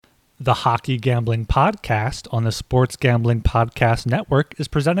The Hockey Gambling Podcast on the Sports Gambling Podcast Network is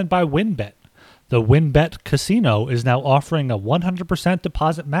presented by WynnBET. The WynnBET Casino is now offering a 100%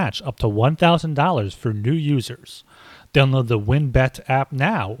 deposit match up to $1,000 for new users. Download the WynnBET app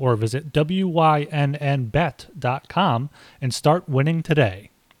now or visit wynnbet.com and start winning today.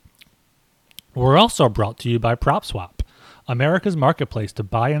 We're also brought to you by PropSwap, America's marketplace to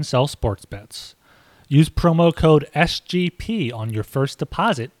buy and sell sports bets. Use promo code SGP on your first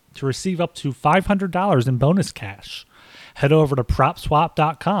deposit to receive up to $500 in bonus cash. Head over to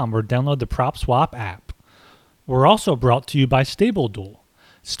PropSwap.com or download the PropSwap app. We're also brought to you by StableDuel.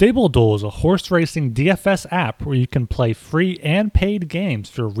 StableDuel is a horse racing DFS app where you can play free and paid games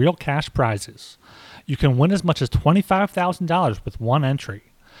for real cash prizes. You can win as much as $25,000 with one entry.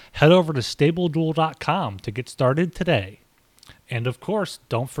 Head over to StableDuel.com to get started today. And of course,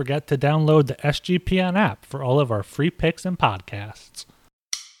 don't forget to download the SGPN app for all of our free picks and podcasts.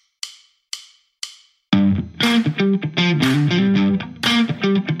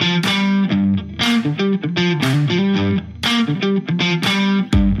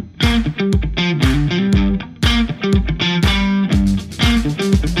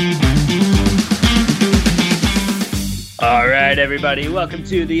 All right, everybody. Welcome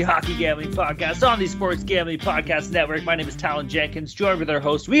to the Hockey Gambling Podcast on the Sports Gambling Podcast Network. My name is Talon Jenkins, joined with our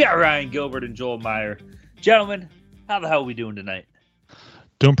hosts. We are Ryan Gilbert and Joel Meyer. Gentlemen, how the hell are we doing tonight?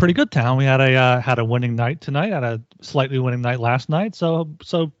 Doing pretty good, Town. We had a winning night tonight, had a slightly winning night last night, so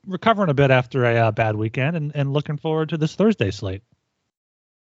recovering a bit after a bad weekend, and looking forward to this Thursday slate.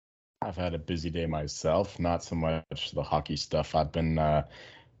 I've had a busy day myself, not so much the hockey stuff. I've been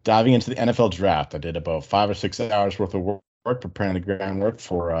diving into the NFL draft. I did about 5 or 6 hours worth of work preparing the groundwork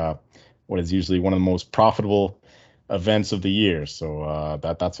for what is usually one of the most profitable events of the year. So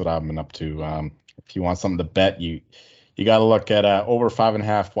that's what I've been up to. If you want something to bet, you got to look at over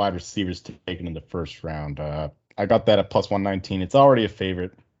 5.5 wide receivers taken in the first round. I got that at plus 119. It's already a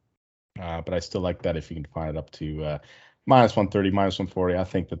favorite, but I still like that if you can find it up to minus 130, minus 140. I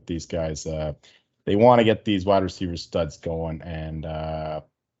think that these guys, they want to get these wide receiver studs going, and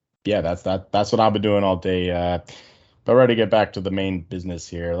that's what I've been doing all day. But ready to get back to the main business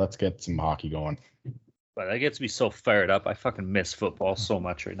here. Let's get some hockey going. But that gets me so fired up. I fucking miss football so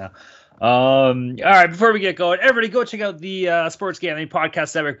much right now. All right, before we get going, everybody go check out the Sports Gambling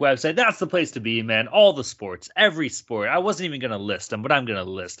Podcast Network website. That's the place to be, man. All the sports, every sport. I wasn't even going to list them, but I'm going to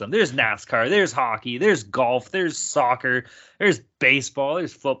list them. There's NASCAR, there's hockey, there's golf, there's soccer, there's baseball,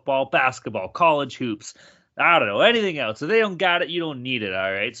 there's football, basketball, college hoops. I don't know, anything else. If they don't got it, you don't need it,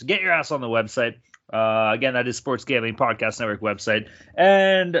 all right? So get your ass on the website. Again, that is Sports Gambling Podcast Network website.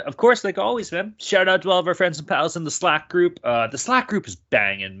 And, of course, like always, man, shout out to all of our friends and pals in the Slack group. The Slack group is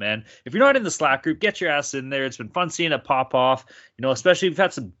banging, man. If you're not in the Slack group, get your ass in there. It's been fun seeing it pop off. You know, especially we've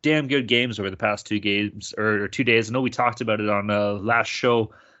had some damn good games over the past 2 games or 2 days. I know we talked about it on last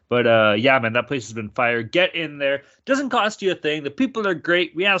show. But, yeah, man, that place has been fire. Get in there. Doesn't cost you a thing. The people are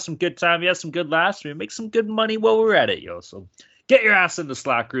great. We have some good time. We have some good laughs. We make some good money while we're at it, yo. So get your ass in the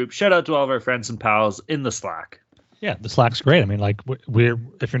Slack group. Shout out to all of our friends and pals in the Slack. Yeah, the Slack's great. I mean, like,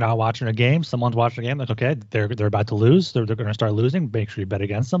 if you're not watching a game, someone's watching a game, like, okay, they're about to lose. They're going to start losing. Make sure you bet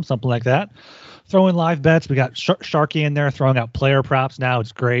against them, something like that. Throw in live bets. We got Sharky in there throwing out player props now.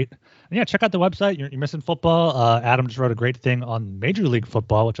 It's great. And yeah, check out the website. You're missing football. Adam just wrote a great thing on Major League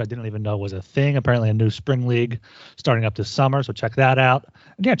Football, which I didn't even know was a thing. Apparently a new spring league starting up this summer, so check that out.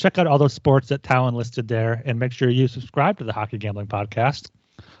 And yeah, check out all those sports that Talon listed there, and make sure you subscribe to the Hockey Gambling Podcast.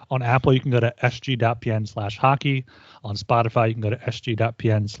 On Apple, you can go to sg.pn/hockey. On Spotify, you can go to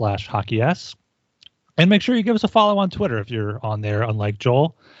sg.pn/hockeys. And make sure you give us a follow on Twitter if you're on there, unlike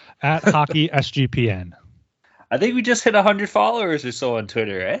Joel, at HockeySGPN. I think we just hit 100 followers or so on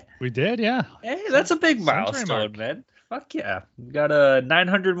Twitter, eh? We did, yeah. Hey, that's a big milestone, man. Fuck yeah. We got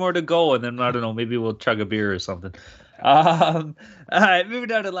 900 more to go, and then, I don't know, maybe we'll chug a beer or something. All right, moving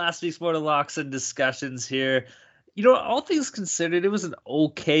on to last week's Mortal Locks and discussions here. You know, all things considered, it was an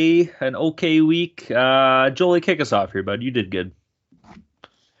okay week. Jolie, kick us off here, bud. You did good.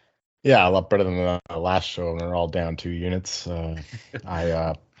 Yeah, a lot better than the last show when we were all down 2 units.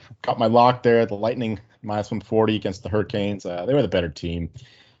 I got my lock there. The Lightning minus 140 against the Hurricanes. They were the better team.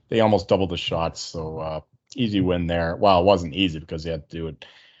 They almost doubled the shots, so easy win there. Well, it wasn't easy because they had to do it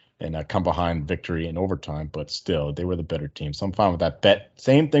and come behind victory in overtime, but still, they were the better team. So I'm fine with that bet.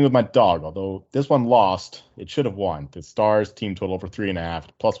 Same thing with my dog, although this one lost. It should have won. The Stars team total over 3.5,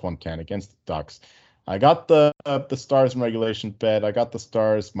 plus 110 against the Ducks. I got the Stars in regulation bet. I got the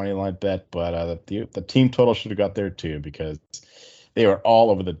Stars money line bet, but the team total should have got there too because they were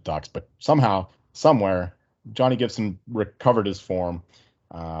all over the Ducks. But somehow, somewhere, Johnny Gibson recovered his form.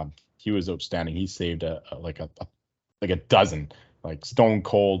 he was outstanding. He saved like a dozen like stone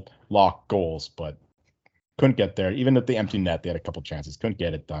cold lock goals, but couldn't get there. Even at the empty net, they had a couple chances, couldn't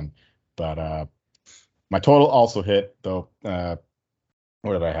get it done. But my total also hit though.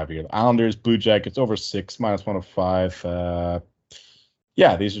 What did I have here? The Islanders, Blue Jackets over 6 -105.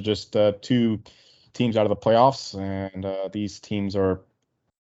 Yeah, these are just two teams out of the playoffs, and these teams are,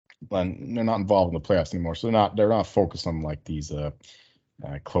 well, they're not involved in the playoffs anymore, so they're not focused on like these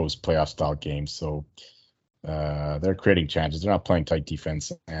close playoff style games. So they're creating chances. They're not playing tight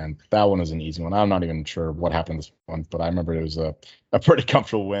defense, and that one is an easy one. I'm not even sure what happened this one, but I remember it was a pretty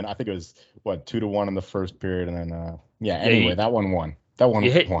comfortable win. I think it was 2-1 in the first period, and then anyway, that one won. That one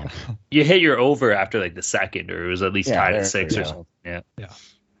won. You hit your over after like the second, or it was at least tied at 6 or something.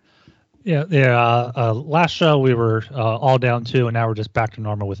 Last show we were all down 2, and now we're just back to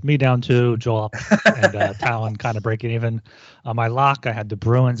normal with me down 2, Joel up, and Talon kind of breaking even. My lock, I had the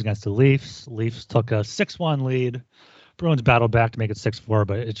Bruins against the Leafs. Leafs took a 6-1 lead. Bruins battled back to make it 6-4,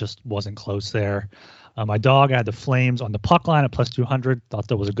 but it just wasn't close there. My dog, I had the Flames on the puck line at +200. Thought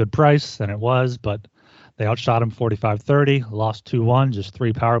that was a good price, and it was, but they outshot him 45-30, lost 2-1, just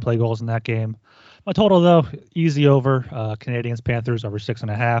 3 power play goals in that game. My total, though, easy over. Canadians, Panthers over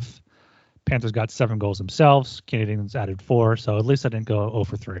 6.5. Panthers got 7 goals themselves. Canadians added 4, so at least I didn't go 0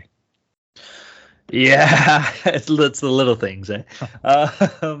 for 3. Yeah, it's the little things. Eh?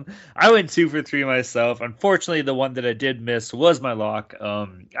 I went 2 for 3 myself. Unfortunately, the one that I did miss was my lock. I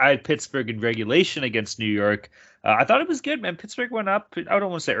had Pittsburgh in regulation against New York. I thought it was good, man. Pittsburgh went up. I don't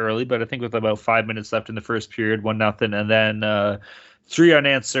want to say early, but I think with about 5 minutes left in the first period, 1-0, and then 3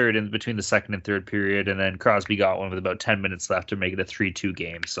 unanswered in between the second and third period, and then Crosby got one with about 10 minutes left to make it a 3-2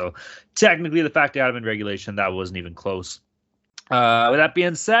 game. So technically, the fact I had him in regulation, that wasn't even close. With that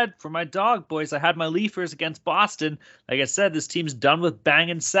being said, for my dog, boys, I had my Leafers against Boston. Like I said, this team's done with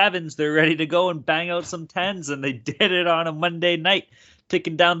banging 7s. They're ready to go and bang out some 10s, and they did it on a Monday night,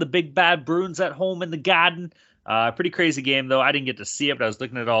 taking down the big bad Bruins at home in the Garden. Pretty crazy game, though. I didn't get to see it, but I was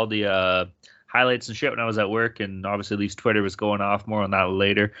looking at all the highlights and shit when I was at work, and obviously Leafs Twitter was going off. More on that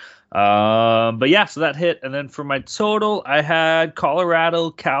later. But yeah, so that hit. And then for my total, I had Colorado,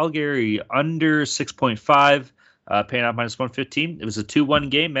 Calgary under 6.5. Paying out -115. It was a 2-1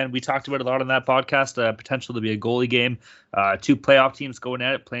 game, man. We talked about it a lot on that podcast. Potential to be a goalie game. 2 playoff teams going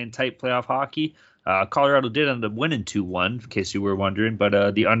at it, playing tight playoff hockey. Colorado did end up winning 2-1, in case you were wondering,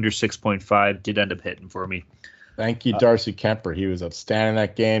 but the under 6.5 did end up hitting for me. Thank you, Darcy Kemper. He was outstanding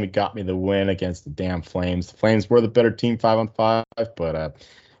that game. He got me the win against the damn Flames. The Flames were the better team 5-on-5, but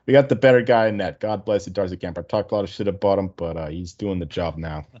we got the better guy in net. God bless you, Darcy Kemper. I talked a lot of shit about him, but he's doing the job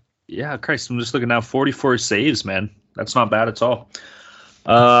now. Yeah, Christ, I'm just looking now, 44 saves, man. That's not bad at all.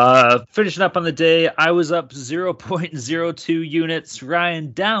 Finishing up on the day, I was up 0.02 units,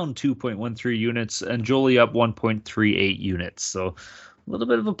 Ryan down 2.13 units, and Jolie up 1.38 units. So a little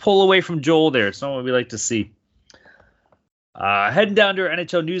bit of a pull away from Joel there. It's not what we like to see. Heading down to our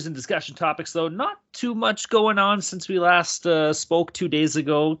NHL news and discussion topics, though, not too much going on since we last spoke 2 days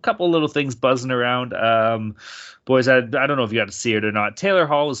ago. A couple little things buzzing around. Boys, I don't know if you got to see it or not. Taylor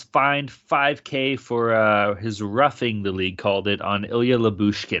Hall was fined $5,000 for his roughing, the league called it, on Ilya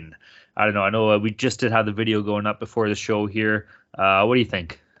Lyubushkin. I don't know. I know we just did have the video going up before the show here. What do you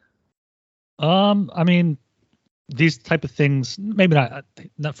think? I mean, these type of things, maybe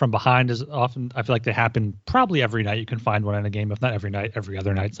not from behind as often. I feel like they happen probably every night. You can find one in a game, if not every night, every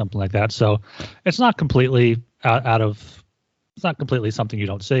other night, something like that. So it's not completely it's not completely something you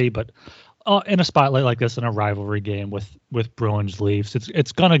don't see, but in a spotlight like this, in a rivalry game with Bruins Leafs,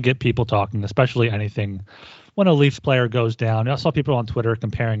 it's gonna get people talking, especially anything when a Leafs player goes down. I saw people on Twitter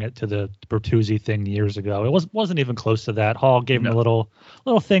comparing it to the Bertuzzi thing years ago. It wasn't even close to that. Hall gave him a little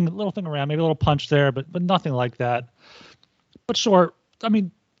thing around, maybe a little punch there, but nothing like that. But sure, I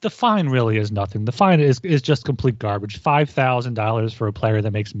mean, the fine really is nothing. The fine is just complete garbage. $5,000 for a player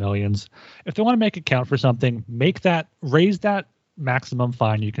that makes millions. If they want to make it count for something, raise that maximum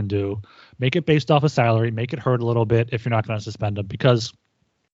fine you can do. Make it based off of salary. Make it hurt a little bit if you're not going to suspend them, because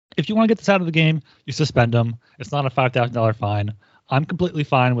if you want to get this out of the game, you suspend them. It's not a $5,000 fine. I'm completely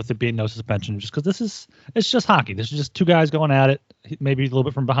fine with it being no suspension, just because it's just hockey. This is just 2 guys going at it, maybe a little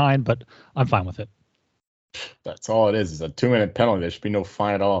bit from behind, but I'm fine with it. That's all it is. It's a 2-minute penalty. There should be no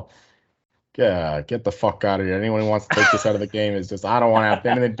fine at all. Yeah, get the fuck out of here. Anyone who wants to take this out of the game is just, I don't want to have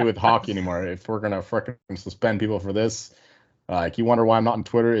anything to do with hockey anymore. If we're going to freaking suspend people for this, like, you wonder why I'm not on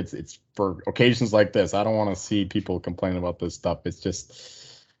Twitter, it's for occasions like this. I don't want to see people complaining about this stuff. It's just...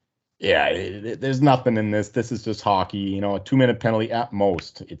 Yeah, there's nothing in this. This is just hockey. A 2-minute penalty at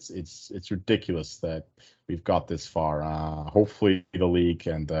most. It's ridiculous that we've got this far. Hopefully the league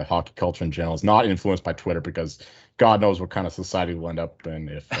and the hockey culture in general is not influenced by Twitter, because God knows what kind of society we'll end up in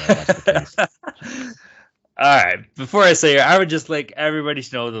if that's the case. All right. Before I say it, I would just like everybody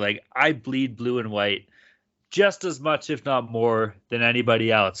to know that like I bleed blue and white just as much, if not more, than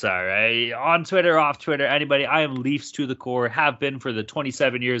anybody else. All right. On Twitter, off Twitter, anybody. I am Leafs to the core. Have been for the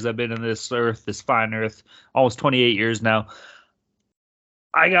 27 years I've been in this earth, this fine earth, almost 28 years now.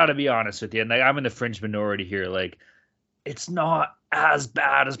 I gotta be honest with you, and like, I'm in the fringe minority here. Like, it's not as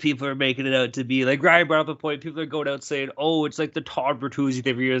bad as people are making it out to be. Like, Ryan brought up a point. People are going out saying, "Oh, it's like the Todd Bertuzzi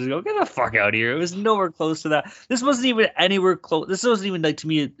thing 3 years ago." Get the fuck out of here! It was nowhere close to that. This wasn't even anywhere close. This wasn't even like, to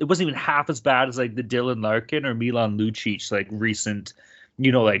me, it wasn't even half as bad as like the Dylan Larkin or Milan Lucic like recent,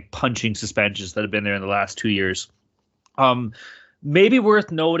 like punching suspensions that have been there in the last 2 years. Maybe worth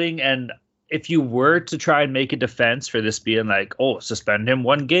noting, and if you were to try and make a defense for this being like, oh, suspend him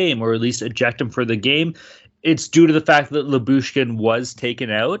 1 game or at least eject him for the game, it's due to the fact that Lyubushkin was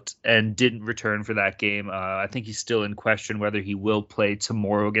taken out and didn't return for that game. I think he's still in question whether he will play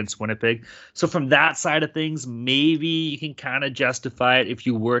tomorrow against Winnipeg. So from that side of things, maybe you can kind of justify it. If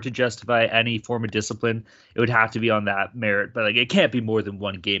you were to justify any form of discipline, it would have to be on that merit. But like, it can't be more than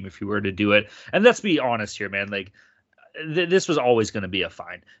 1 game if you were to do it. And let's be honest here, man. Like, this was always going to be a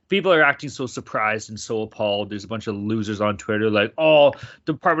fine. People are acting so surprised and so appalled. There's a bunch of losers on Twitter like, oh,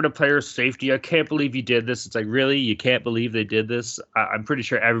 Department of Player Safety, I can't believe you did this. It's like, really? You can't believe they did this? I'm pretty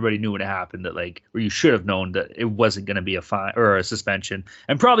sure everybody knew when it happened that, like, or you should have known that it wasn't going to be a fine or a suspension,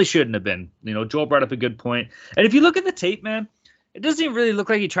 and probably shouldn't have been. Joel brought up a good point. And if you look at the tape, man, it doesn't even really look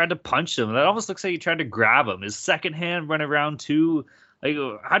like he tried to punch him. That almost looks like he tried to grab him. His second hand went around too. Like,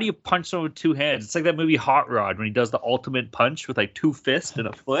 how do you punch someone with 2 hands? It's like that movie Hot Rod when he does the ultimate punch with like 2 fists and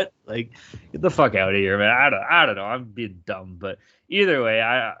a foot. Like, get the fuck out of here, man. I don't know. I'm being dumb, but either way,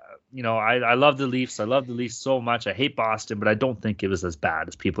 I love the Leafs. I love the Leafs so much. I hate Boston, but I don't think it was as bad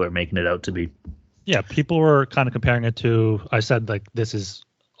as people are making it out to be. Yeah, people were kind of comparing it to, I said, like, this is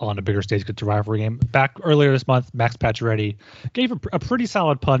on a bigger stage, good to rivalry game. Back earlier this month, Max Pacioretty gave a pretty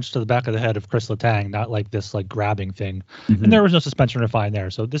solid punch to the back of the head of Chris Letang, not like this like grabbing thing. Mm-hmm. And there was no suspension or fine there.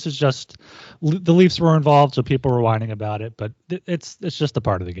 So this is just the Leafs were involved, so people were whining about it, but it's just a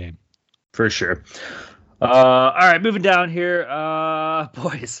part of the game. For sure. All right, moving down here,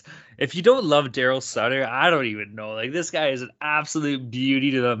 boys. If you don't love Daryl Sutter, I don't even know. Like, this guy is an absolute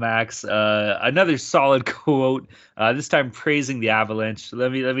beauty to the max. Another solid quote. This time praising the Avalanche.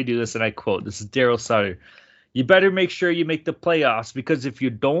 Let me do this, and I quote. This is Daryl Sutter. "You better make sure you make the playoffs, because if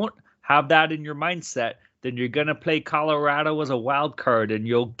you don't have that in your mindset, then you're gonna play Colorado as a wild card, and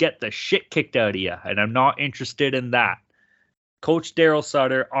you'll get the shit kicked out of you. And I'm not interested in that." Coach Daryl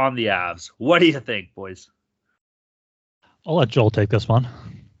Sutter on the Avs. What do you think, boys? I'll let Joel take this one.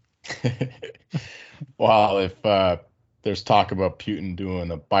 Well, if there's talk about Putin doing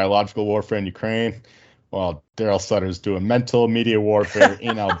a biological warfare in Ukraine, well, Daryl Sutter's doing mental media warfare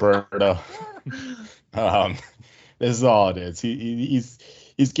in Alberta. This is all it is.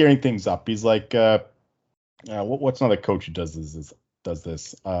 He's gearing things up. He's like, what's another coach who does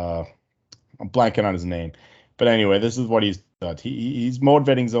this? I'm blanking on his name. But anyway, this is what he's done. He's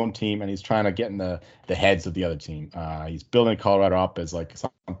motivating his own team, and he's trying to get in the heads of the other team. He's building Colorado up as like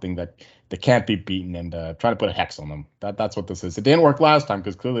something that they can't be beaten, and trying to put a hex on them. That's what this is. It didn't work last time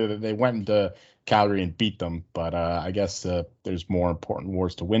because clearly they went into Calgary and beat them. But I guess there's more important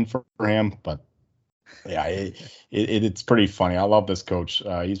wars to win for him. But yeah, it's pretty funny. I love this coach.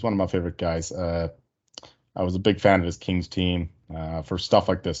 He's one of my favorite guys. I was a big fan of his Kings team for stuff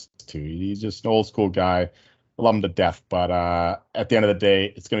like this too. He's just an old school guy. I love him to death, but at the end of the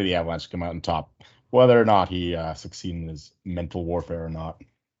day, it's going to be the Avalanche to come out on top, whether or not he succeeds in his mental warfare or not.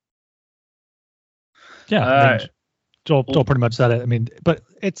 Yeah, Joel pretty much said it. I mean, but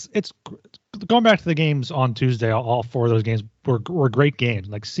it's going back to the games on Tuesday. All 4 of those games were great games.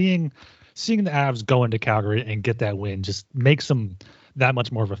 Like seeing the Avs go into Calgary and get that win just makes them that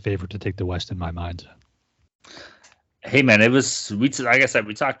much more of a favorite to take the West in my mind. Hey man, like I said,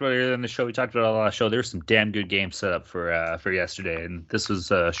 we talked about it earlier in the show. We talked about it a lot of show. There were some damn good games set up for yesterday, and this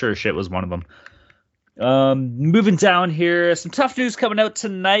was sure as shit was one of them. Moving down here, some tough news coming out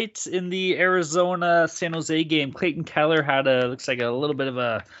tonight in the Arizona San Jose game. Clayton Keller had looks like a little bit of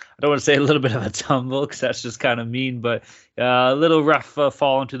a, I don't want to say a little bit of a tumble because that's just kind of mean, but a little rough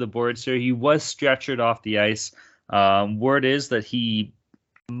fall into the boards here. He was stretchered off the ice. Word is that he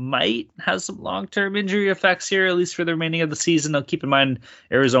might have some long-term injury effects here, at least for the remaining of the season. Now, keep in mind,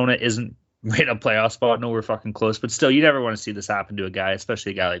 Arizona isn't right in a playoff spot. Nowhere fucking close. But still, you never want to see this happen to a guy,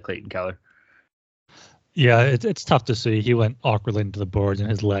 especially a guy like Clayton Keller. Yeah, it's tough to see. He went awkwardly into the boards, and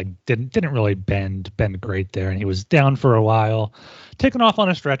his leg didn't really bend great there, and he was down for a while, taken off on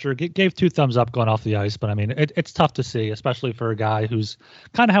a stretcher. Gave two thumbs up going off the ice, but I mean, it's tough to see, especially for a guy who's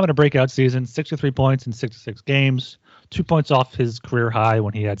kind of having a breakout season. 63 points in 66 games, 2 points off his career high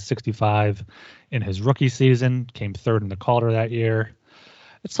when he had 65 in his rookie season. Came third in the Calder that year.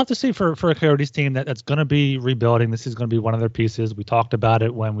 It's tough to see for a Coyotes team that's going to be rebuilding. This is going to be one of their pieces. We talked about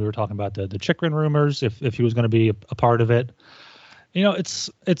it when we were talking about the Chychrun rumors, if he was going to be a part of it. You know,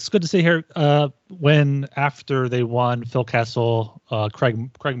 it's good to see here when after they won, Phil Kessel,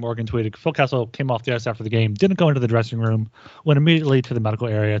 Craig Morgan tweeted, Phil Kessel came off the ice after the game, didn't go into the dressing room, went immediately to the medical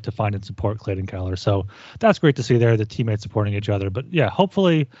area to find and support Clayton Keller. So that's great to see there, the teammates supporting each other. But yeah,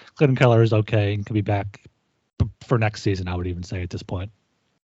 hopefully Clayton Keller is okay and can be back for next season, I would even say at this point.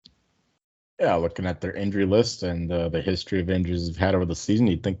 Yeah, looking at their injury list and the history of injuries they've had over the season,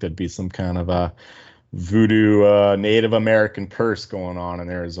 you'd think there'd be some kind of a voodoo Native American curse going on in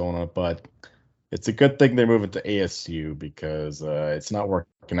Arizona. But it's a good thing they're moving to ASU because it's not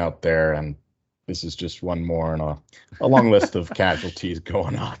working out there. And this is just one more in a long list of casualties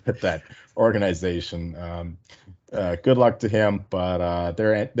going on at that organization. Good luck to him, but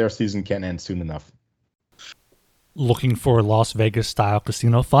their season can't end soon enough. Looking for Las Vegas-style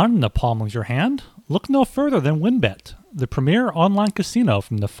casino fun in the palm of your hand? Look no further than WynnBET, the premier online casino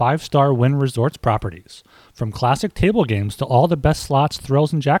from the 5-star Wynn Resorts properties. From classic table games to all the best slots,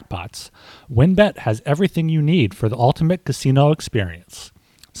 thrills, and jackpots, WynnBET has everything you need for the ultimate casino experience.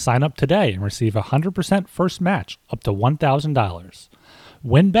 Sign up today and receive a 100% first match up to $1,000.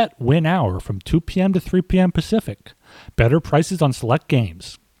 WynnBET Win Hour from 2 p.m. to 3 p.m. Pacific. Better prices on select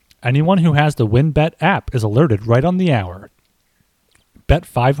games. Anyone who has the WynnBET app is alerted right on the hour. Bet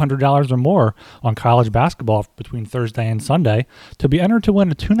 $500 or more on college basketball between Thursday and Sunday to be entered to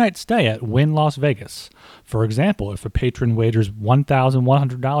win a 2-night stay at Wynn Las Vegas. For example, if a patron wagers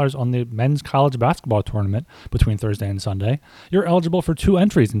 $1,100 on the men's college basketball tournament between Thursday and Sunday, you're eligible for 2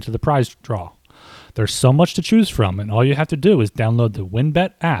 entries into the prize draw. There's so much to choose from, and all you have to do is download the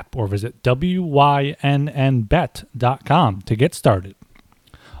WynnBET app or visit wynnbet.com to get started.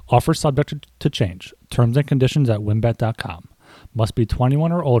 Offer subject to change. Terms and conditions at wynnbet.com. Must be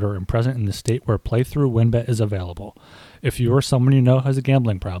 21 or older and present in the state where playthrough WynnBET is available. If you or someone you know has a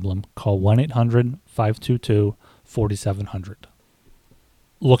gambling problem, call 1-800-522-4700.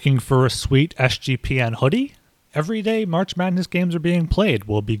 Looking for a sweet SGPN hoodie? Every day March Madness games are being played,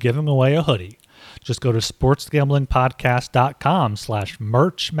 we'll be giving away a hoodie. Just go to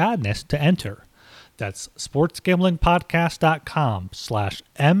sportsgamblingpodcast.com/merchmadness to enter. That's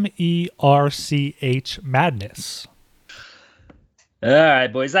sportsgamblingpodcast.com/MERCH madness. All right,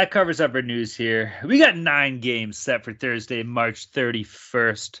 boys, that covers up our news here. We got 9 games set for Thursday, March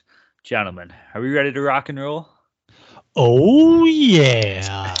 31st. Gentlemen, are we ready to rock and roll? Oh,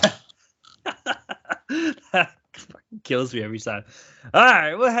 yeah. That fucking kills me every time. All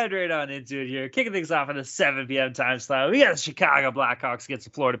right, we'll head right on into it here. Kicking things off at a 7 p.m. time slot. We got the Chicago Blackhawks against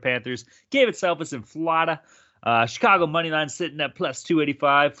the Florida Panthers. Game itself is in Florida. Chicago moneyline sitting at plus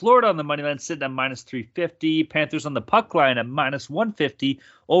 285. Florida on the moneyline sitting at minus 350. Panthers on the puck line at minus 150.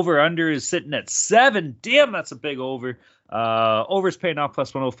 Over under is sitting at 7. Damn, that's a big over. Over is paying off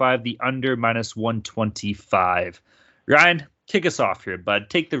plus 105. The under minus 125. Ryan, kick us off here, bud.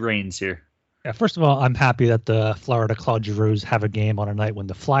 Take the reins here. Yeah, first of all, I'm happy that the Florida Claude Giroux have a game on a night when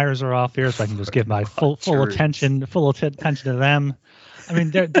the Flyers are off here, so I can just give my full attention to them. I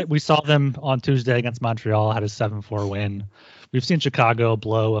mean, we saw them on Tuesday against Montreal, had a 7-4 win. We've seen Chicago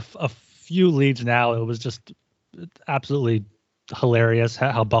blow a few leads now. It was just absolutely hilarious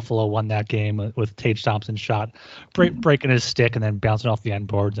how Buffalo won that game with Tage Thompson's shot breaking his stick and then bouncing off the end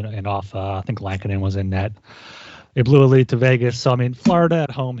boards and off. I think Lankinen was in net. They blew a lead to Vegas. So, I mean, Florida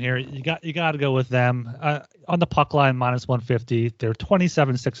at home here, you got to go with them. On the puck line, minus 150. They're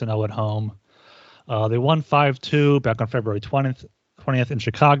 27-6-0 at home. They won 5-2 back on February 20th in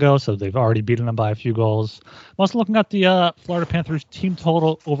Chicago, so they've already beaten them by a few goals. I'm also looking at the Florida Panthers team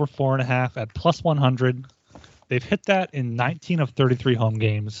total over 4.5 at plus 100. They've hit that in 19 of 33 home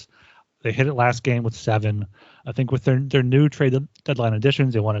games. They hit it last game with 7. I think with their new trade deadline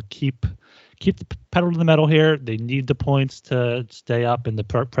additions, they want to keep the pedal to the metal here. They need the points to stay up in the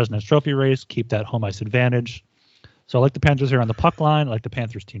President's Trophy race, keep that home ice advantage. So I like the Panthers here on the puck line. I like the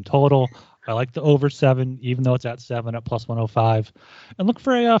Panthers team total. I like the over 7, even though it's at 7 at plus 105. And look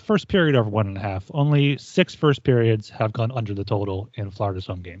for a first period over 1.5. Only 6 first periods have gone under the total in Florida's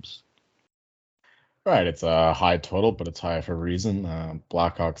home games. Right, it's a high total, but it's high for a reason.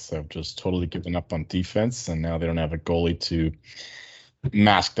 Blackhawks have just totally given up on defense, and now they don't have a goalie to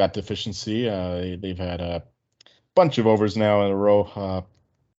mask that deficiency. They've had a bunch of overs now in a row,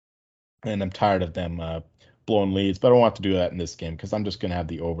 and I'm tired of them blowing leads. But I don't want to do that in this game because I'm just going to have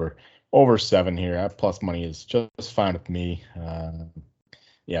the over 7 here. Plus money is just fine with me.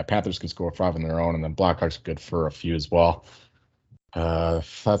 Yeah, Panthers can score 5 on their own, and then Blackhawks are good for a few as well.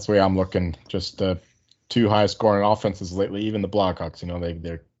 That's the way I'm looking. Just 2 high scoring offenses lately. Even the Blackhawks,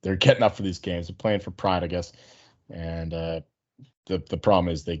 they're getting up for these games. They're playing for pride, I guess. And the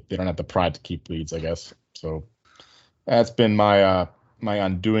problem is they don't have the pride to keep leads, I guess. So that's been my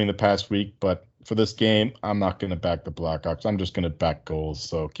undoing the past week. But for this game, I'm not going to back the Blackhawks. I'm just going to back goals.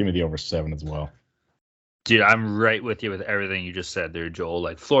 So give me the over 7 as well. Dude, I'm right with you with everything you just said there, Joel.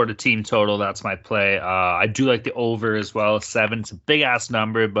 Like Florida team total, that's my play. I do like the over as well, 7. It's a big ass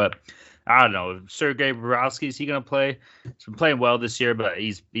number, but I don't know. Sergei Bobrovsky, is he gonna play? He's been playing well this year, but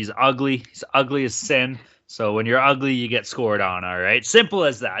he's ugly. He's ugly as sin. So when you're ugly, you get scored on. All right, simple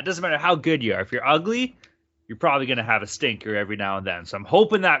as that. It doesn't matter how good you are. If you're ugly, you're probably going to have a stinker every now and then. So I'm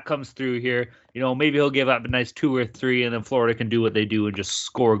hoping that comes through here. Maybe he'll give up a nice 2 or 3, and then Florida can do what they do and just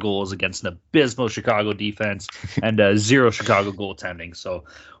score goals against an abysmal Chicago defense and 0 Chicago goaltending. So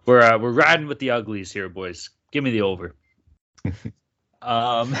we're riding with the uglies here, boys. Give me the over.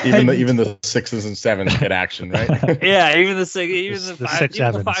 Even the 6s and 7s get action, right? Yeah, even the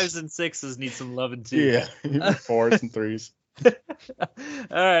 5s and 6s need some loving too. Yeah, even 4s and 3s. All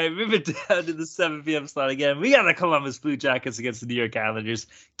right, moving down to the 7 p.m. slot again. We got the Columbus Blue Jackets against the New York Islanders.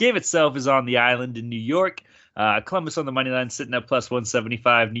 Game itself is on the island in New York. Columbus on the money line sitting at plus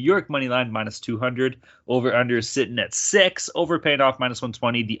 175. New York money line minus 200. Over under is sitting at 6. Over paying off minus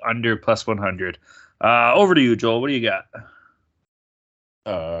 120. The under plus 100. Over to you, Joel. What do you got?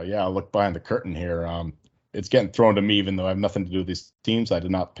 Yeah, I'll look behind the curtain here. It's getting thrown to me, even though I have nothing to do with these teams. I did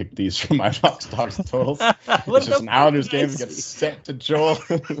not pick these for my box stocks totals. It's just an Islanders game that gets sent to Joel.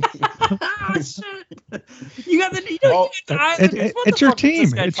 Oh, shit. You got the Islanders. It's your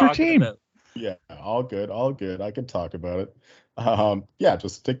team. It's your team. About? Yeah, all good. I could talk about it. Yeah,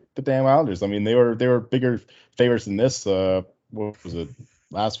 just take the damn Islanders. I mean, they were bigger favorites than this. What was it?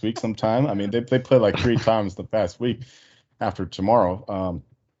 Last week sometime? I mean, they played like 3 times the past week after tomorrow.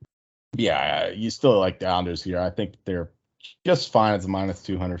 Yeah, you still like the Islanders here. I think they're just fine as a minus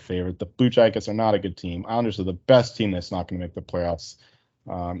 200 favorite. The Blue Jackets are not a good team. Islanders are the best team that's not going to make the playoffs,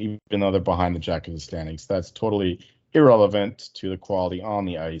 even though they're behind the Jackets standings. That's totally irrelevant to the quality on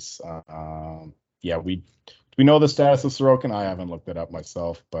the ice. Yeah, we know the status of Sorokin. I haven't looked it up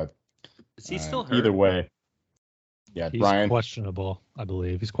myself, but is he still hurt? Either way, yeah, he's Brian. Questionable, I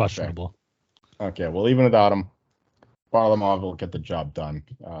believe. He's questionable. Okay, well, even without him, Varlamov will get the job done.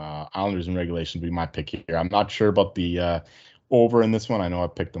 Islanders in regulation would be my pick here. I'm not sure about the over in this one. I know I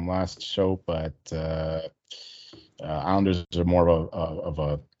picked them last show, but Islanders are more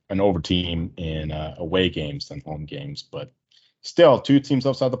of an over team in away games than home games. But still, 2 teams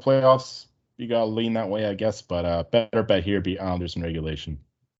outside the playoffs. You got to lean that way, I guess. But better bet here be Islanders in regulation.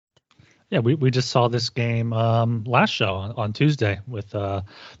 Yeah, we just saw this game last show on Tuesday.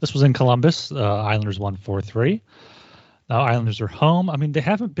 This was in Columbus. Islanders won 4-3. Now Islanders are home. I mean, they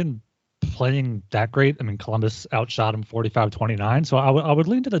haven't been playing that great. I mean, Columbus outshot them 45-29. So I would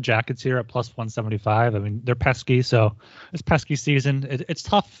lean to the Jackets here at plus 175. I mean, they're pesky, so it's pesky season. It's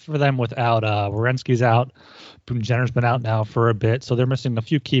tough for them without Werenski's out. Boone Jenner's been out now for a bit, so they're missing a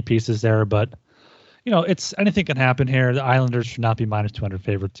few key pieces there. But it's anything can happen here. The Islanders should not be minus 200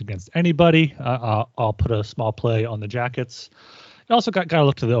 favorites against anybody. I'll put a small play on the Jackets. You also got to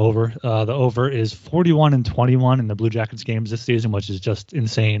look to the over. The over is 41-21 in the Blue Jackets games this season, which is just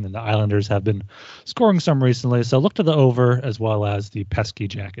insane. And the Islanders have been scoring some recently. So look to the over as well as the pesky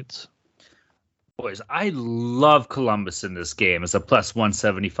Jackets. Boys, I love Columbus in this game as a plus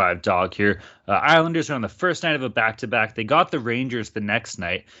 175 dog here. Islanders are on the first night of a back-to-back. They got the Rangers the next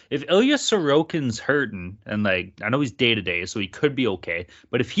night. If Ilya Sorokin's hurting, and I know he's day-to-day, so he could be okay,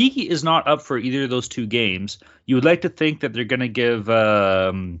 but if he is not up for either of those 2 games, you would like to think that they're going to give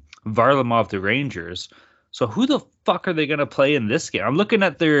Varlamov the Rangers. So who the fuck are they going to play in this game? I'm looking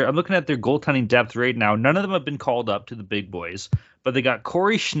at their goaltending depth right now. None of them have been called up to the big boys, but they got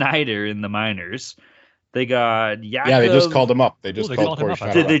Corey Schneider in the minors. They got Yakov. Yeah, they just called him up. They called Corey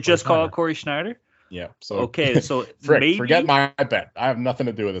Schneider. Did they just call up Corey Schneider? Yeah. So okay, so forget my bet. I have nothing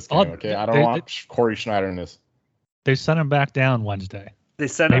to do with this game. Okay, I don't want Corey Schneider in this. They sent him back down Wednesday. They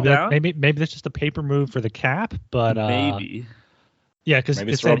sent him down. Maybe that's just a paper move for the cap, but maybe. Yeah, because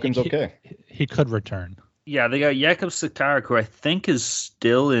maybe Sorokin's okay. He could return. Yeah, they got Jakub Sakar, who I think is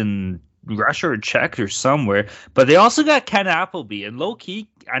still in Russia or Czech or somewhere. But they also got Ken Appleby, and low key,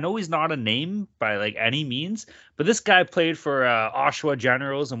 I know he's not a name by like any means, but this guy played for Oshawa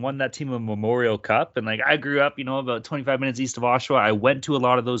Generals and won that team a Memorial Cup. And like I grew up, about 25 minutes east of Oshawa. I went to a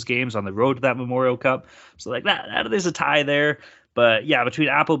lot of those games on the road to that Memorial Cup. So like that there's a tie there. But yeah, between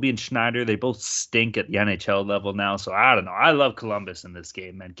Appleby and Schneider, they both stink at the NHL level now. So I don't know. I love Columbus in this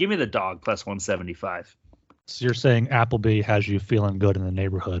game, man. Give me the dog plus 175. So you're saying Appleby has you feeling good in the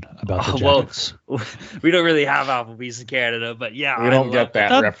neighborhood about the Jackets? Well, we don't really have Applebee's in Canada, but yeah, we don't get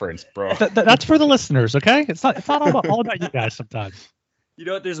that reference, bro. That's for the listeners, okay? It's not all about you guys sometimes. You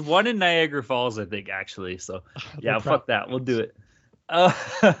know what? There's one in Niagara Falls, I think, actually. So yeah, fuck that. We'll do it.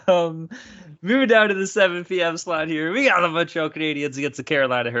 Moving down to the 7 p.m. slot here, we got the Montreal Canadiens against the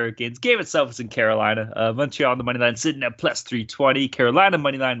Carolina Hurricanes. Game itself is in Carolina. Montreal on the money line sitting at plus 320. Carolina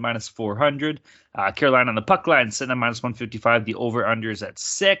money line minus 400. Carolina on the puck line sitting at minus 155. The over/under is at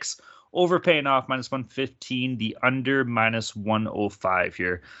 6. Over paying off minus 115. The under minus 105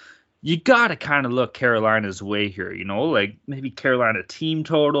 here. You got to kind of look Carolina's way here, like maybe Carolina team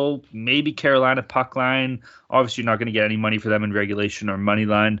total, maybe Carolina puck line. Obviously, you're not going to get any money for them in regulation or money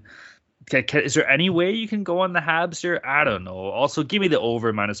line. Is there any way you can go on the Habs here? I don't know. Also, give me the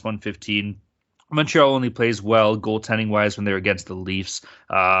over minus 115. Montreal only plays well goaltending wise when they're against the Leafs.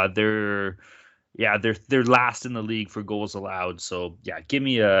 They're last in the league for goals allowed. So yeah, give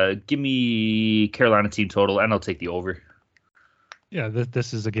me Carolina team total, and I'll take the over. Yeah,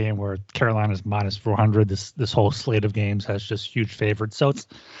 this is a game where Carolina's minus 400. This whole slate of games has just huge favorites. So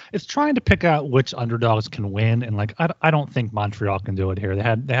it's trying to pick out which underdogs can win, and like I don't think Montreal can do it here. They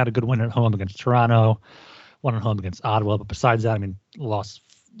had a good win at home against Toronto, one at home against Ottawa, but besides that, lost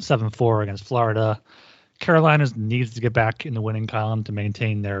 7-4 against Florida. Carolina needs to get back in the winning column to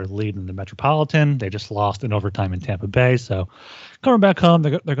maintain their lead in the Metropolitan. They just lost in overtime in Tampa Bay. So coming back home,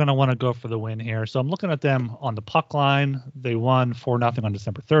 they're going to want to go for the win here. So I'm looking at them on the puck line. They won 4-0 on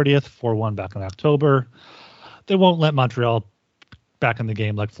December 30th, 4-1 back in October. They won't let Montreal back in the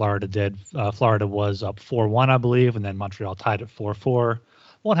game like Florida did. Florida was up 4-1, I believe, and then Montreal tied at 4-4.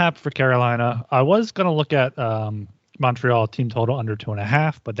 Won't happen for Carolina. I was going to look at Montreal team total under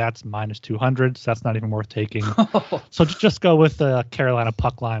 2.5, but that's minus 200, so that's not even worth taking. So just go with the Carolina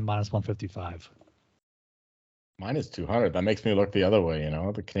puck line minus 155. Minus 200. That makes me look the other way.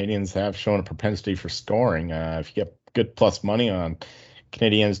 The Canadians have shown a propensity for scoring. If you get good plus money on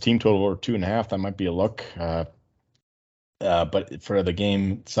Canadians team total over 2.5, that might be a look. But for the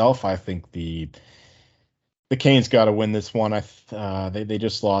game itself, I think the Canes got to win this one. They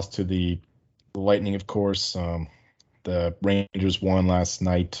just lost to the Lightning, of course. The Rangers won last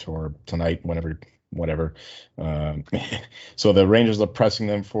night or tonight, whatever. So the Rangers are pressing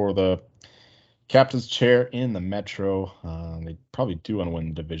them for the captain's chair in the Metro. They probably do want to win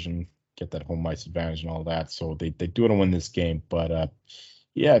the division, get that home ice advantage and all that. So they do want to win this game. But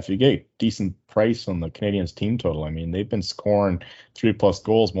yeah, if you get decent price on the Canadiens team total, they've been scoring 3+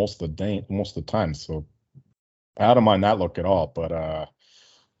 goals most of the time. So I don't mind that look at all. But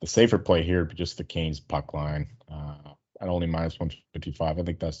the safer play here would be just the Canes puck line. At only minus 155. I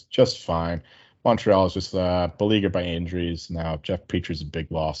think that's just fine. Montreal is just beleaguered by injuries. Now, Jeff Petry's a big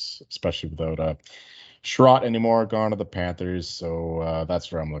loss, especially without Sherratt anymore, gone to the Panthers. So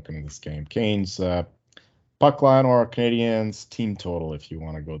that's where I'm looking at this game. Canes puck line or Canadiens team total if you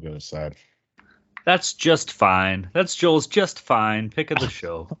want to go the other side. That's just fine. That's Joel's just fine. Pick of the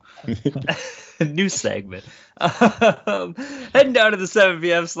show. New segment. Heading down to the 7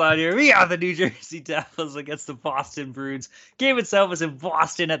 p.m. slot here. We got the New Jersey Devils against the Boston Bruins. Game itself is in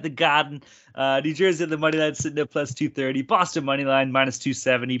Boston at the Garden. New Jersey at the money line sitting at plus 230. Boston money line minus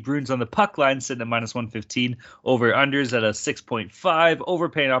 270. Bruins on the puck line sitting at minus 115. Over unders at a 6.5. Over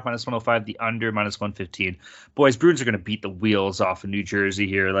paying off minus 105. The under minus 115. Boys, Bruins are going to beat the wheels off of New Jersey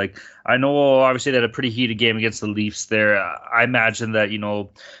here. Like, I know obviously they had a pretty heated game against the Leafs there. I imagine that,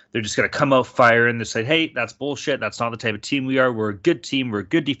 they're just going to come out firing. They say, hey, that's bullshit. That's not the type of team we are. We're a good team. We're a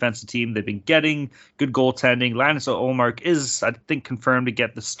good defensive team. They've been getting good goaltending. Linus Ullmark is, I think, confirmed to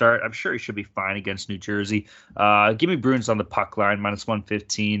get the start. I'm sure he should be fine against New Jersey. Give me Bruins on the puck line, minus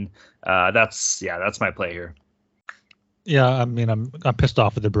 115. That's my play here. Yeah, I'm pissed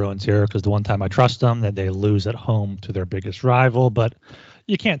off with the Bruins here because the one time I trust them, that they lose at home to their biggest rival. But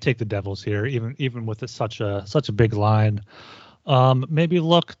you can't take the Devils here, even with such a big line. Maybe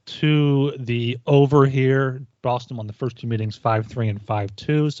look to the over here. Boston won the first two meetings 5-3 and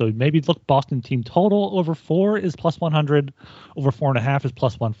 5-2. So maybe look Boston team total over 4 is plus 100, over 4.5 is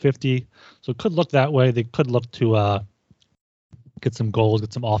plus 150. So it could look that way. They could look to get some goals,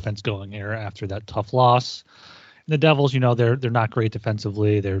 get some offense going here after that tough loss. The Devils, they're not great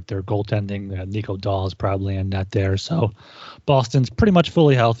defensively. Their goaltending, Nico Dahl is probably in net there. So Boston's pretty much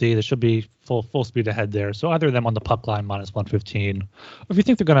fully healthy. They should be full speed ahead there. So either of them on the puck line minus 115. Or if you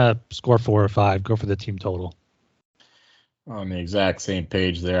think they're going to score 4 or 5, go for the team total. On the exact same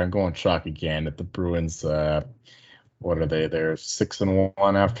page there. I'm going chalk again at the Bruins. What are they? They're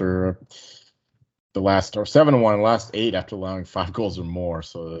 6-1 after the last, or 7-1 in the last 8 after allowing 5 goals or more.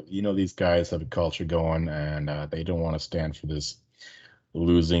 So these guys have a culture going, and they don't want to stand for this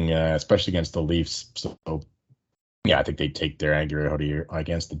losing, especially against the Leafs. So yeah, I think they take their anger out here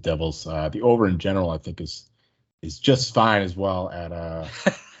against the Devils. The over in general, I think is just fine as well at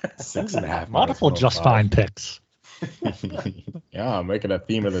 6.5. Multiple just fine picks. Yeah, I'm making a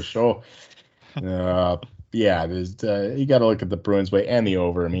theme of the show. Yeah, there's you got to look at the Bruins way and the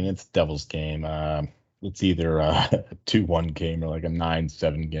over. I mean, it's Devils game. It's either a 2-1 game or like a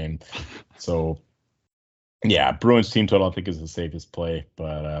 9-7 game. So yeah, Bruins team total I think is the safest play,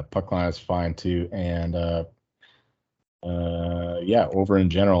 but puck line is fine too. And yeah, over in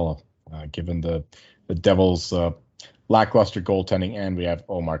general, given the Devils lackluster goaltending, and we have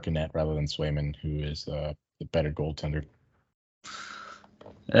Omar Canet rather than Swayman, who is the better goaltender.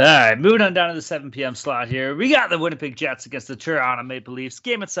 All right, moving on down to the 7 p.m. slot here. We got the Winnipeg Jets against the Toronto Maple Leafs.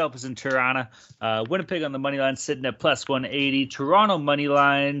 Game itself is in Toronto. Winnipeg on the money line sitting at plus 180. Toronto money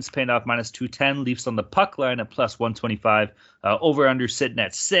lines paying off minus 210. Leafs on the puck line at plus 125. Over under sitting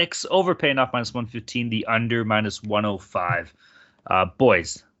at 6. Over paying off minus 115. The under minus 105.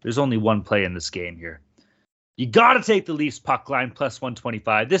 Boys, there's only one play in this game here. You got to take the Leafs puck line plus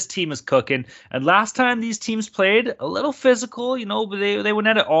 125. This team is cooking. And last time these teams played, a little physical, but they went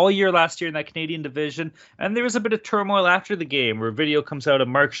at it all year last year in that Canadian division. And there was a bit of turmoil after the game where a video comes out of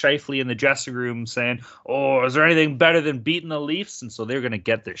Mark Scheifele in the dressing room saying, oh, is there anything better than beating the Leafs? And so they're going to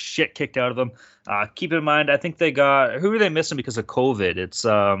get their shit kicked out of them. Keep in mind, I think they got, who are they missing because of COVID? It's,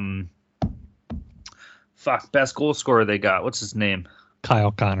 best goal scorer they got. What's his name?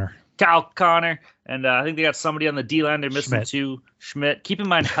 Kyle Connor. And I think they got somebody on the D line they're missing too. Schmidt. Keep in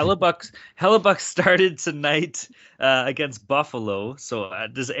mind, Hellebuck started tonight against Buffalo. So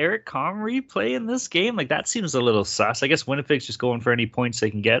does Eric Comrie play in this game? Like, that seems a little sus. I guess Winnipeg's just going for any points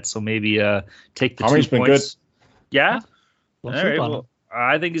they can get. So maybe take the Comrie's 2 points. Been good. Yeah. All right. Well,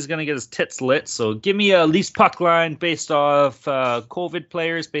 I think he's going to get his tits lit. So give me a Leafs puck line based off COVID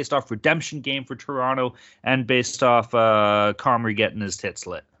players, based off redemption game for Toronto, and based off Comrie getting his tits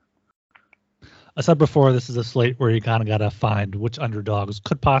lit. I said before, this is a slate where you kind of got to find which underdogs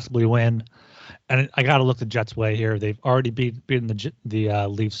could possibly win. And I got to look the Jets' way here. They've already beaten the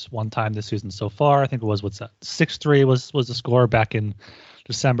Leafs one time this season so far. I think it was, 6-3 was the score back in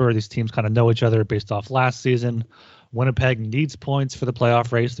December. These teams kind of know each other based off last season. Winnipeg needs points for the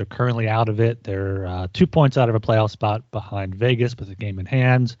playoff race. They're currently out of it. They're 2 points out of a playoff spot behind Vegas with a game in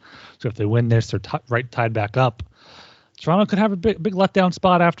hand. So if they win this, they're tied back up. Toronto could have a big letdown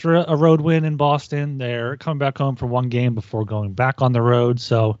spot after a road win in Boston. They're coming back home for one game before going back on the road.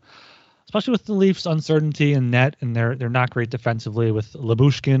 So, especially with the Leafs' uncertainty in net, and they're not great defensively with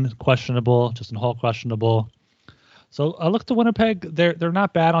Lyubushkin questionable, Justin Hall questionable. So I look to Winnipeg. They're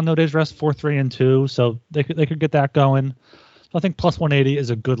not bad on no days rest, 4-3-2. So they could get that going. So I think plus 180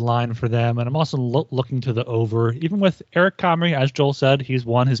 is a good line for them. And I'm also looking to the over. Even with Eric Comrie, as Joel said, he's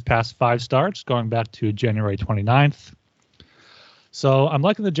won his past 5 starts going back to January 29th. So I'm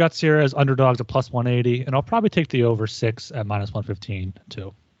liking the Jets here as underdogs at plus 180, and I'll probably take the over 6 at minus 115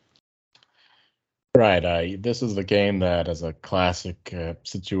 too. Right. This is the game that is a classic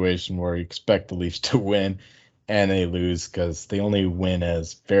situation where you expect the Leafs to win and they lose because they only win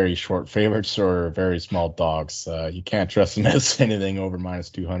as very short favorites or very small dogs. You can't trust them as anything over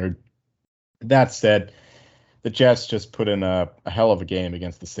minus 200. That said, the Jets just put in a hell of a game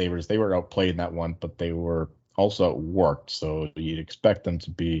against the Sabres. They were outplayed in that one, but they were also worked, so you'd expect them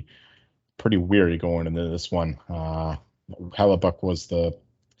to be pretty weary going into this one. Hellebuck was the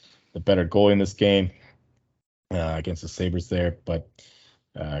better goalie in this game against the Sabres there, but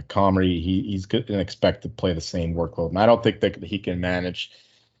Comrie, he's going to expect to play the same workload, and I don't think that he can manage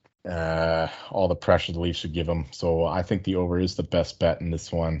all the pressure the Leafs should give him. So I think the over is the best bet in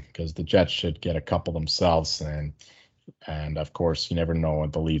this one because the Jets should get a couple themselves, and of course you never know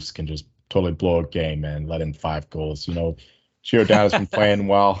when the Leafs can just totally blow a game and let in 5 goals. Giordano's been playing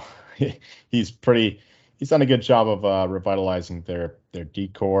well. He's done a good job of revitalizing their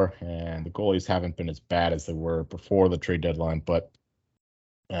decor, and the goalies haven't been as bad as they were before the trade deadline. But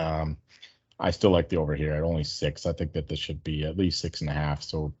I still like the over here at only 6. I think that this should be at least 6.5.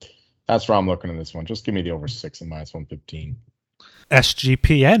 So that's where I'm looking at this one. Just give me the over 6 and minus 115.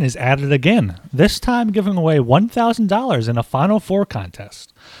 SGPN is at it again, this time giving away $1,000 in a Final Four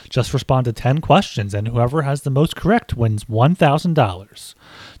contest. Just respond to 10 questions, and whoever has the most correct wins $1,000.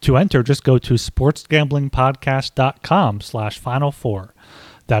 To enter, just go to sportsgamblingpodcast.com/Final4.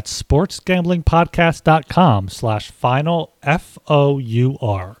 That's sportsgamblingpodcast.com/Final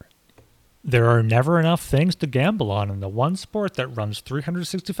FOUR. There are never enough things to gamble on, and the one sport that runs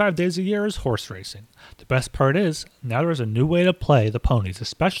 365 days a year is horse racing. The best part is, now there's a new way to play the ponies,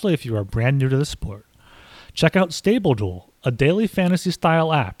 especially if you are brand new to the sport. Check out Stable Duel, a daily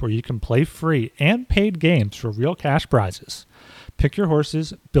fantasy-style app where you can play free and paid games for real cash prizes. Pick your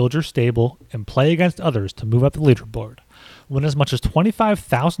horses, build your stable, and play against others to move up the leaderboard. Win as much as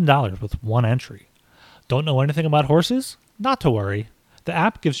 $25,000 with one entry. Don't know anything about horses? Not to worry. The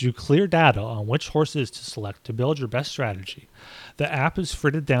app gives you clear data on which horses to select to build your best strategy. The app is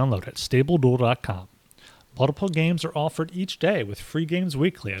free to download at StableDuel.com. Multiple games are offered each day with free games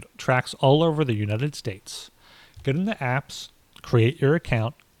weekly at tracks all over the United States. Get in the apps, create your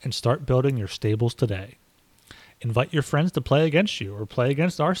account, and start building your stables today. Invite your friends to play against you or play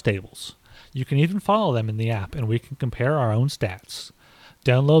against our stables. You can even follow them in the app, and we can compare our own stats.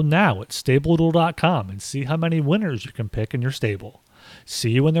 Download now at StableDuel.com and see how many winners you can pick in your stable. See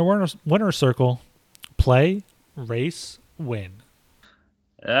you in the winner's circle. Play, race, win.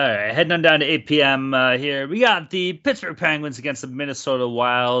 All right, heading on down to 8 p.m. Here. We got the Pittsburgh Penguins against the Minnesota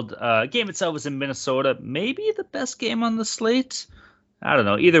Wild. Game itself was in Minnesota. Maybe the best game on the slate. I don't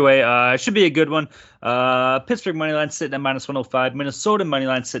know. Either way, it should be a good one. Pittsburgh moneyline sitting at -105. Minnesota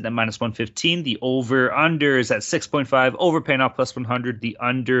moneyline sitting at -115. The over-under is at 6.5. Over paying off +100. The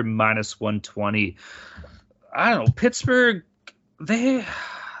under -120. I don't know. Pittsburgh, they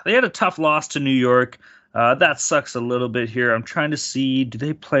had a tough loss to New York. That sucks a little bit here. I'm trying to see, do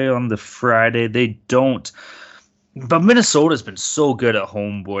they play on the Friday? They don't. But Minnesota's been so good at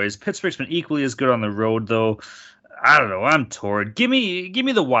home, boys. Pittsburgh's been equally as good on the road, though. I don't know. I'm torn. Give me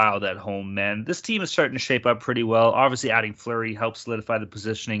the Wild at home, man. This team is starting to shape up pretty well. Obviously, adding Fleury helps solidify the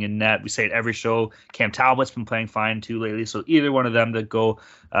positioning in net. We say it every show. Cam Talbot's been playing fine, too, lately. So either one of them that go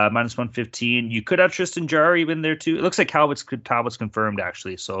 -115. You could have Tristan Jarry in there, too. It looks like Talbot's confirmed,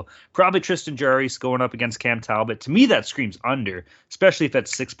 actually. So probably Tristan Jarry's going up against Cam Talbot. To me, that screams under, especially if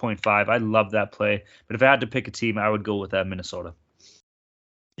that's 6.5. I love that play. But if I had to pick a team, I would go with Minnesota.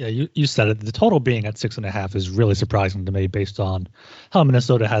 Yeah, you said it. The total being at 6.5 is really surprising to me based on how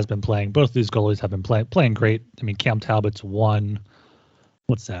Minnesota has been playing. Both of these goalies have been playing great. I mean, Cam Talbot's won,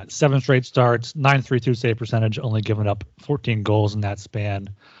 7 straight starts, .932 save percentage, only given up 14 goals in that span.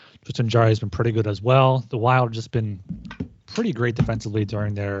 Tristan Jarry has been pretty good as well. The Wild have just been pretty great defensively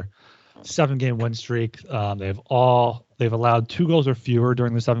during their 7-game win streak. They've allowed 2 goals or fewer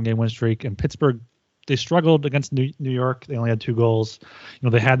during the 7-game win streak. And Pittsburgh, they struggled against New York. They only had 2 goals.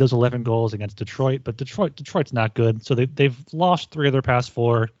 They had those 11 goals against Detroit, but Detroit's not good. So they've lost 3 of their past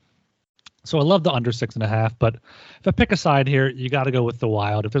 4. So I love the under 6.5. But if I pick a side here, you got to go with the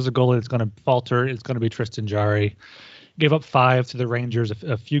Wild. If there's a goalie that's going to falter, it's going to be Tristan Jarry. Gave up 5 to the Rangers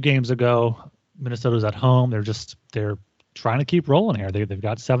a few games ago. Minnesota's at home. They're trying to keep rolling here. They've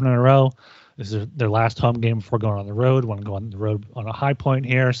got 7 in a row. This is their last home game before going on the road. Want to go on the road on a high point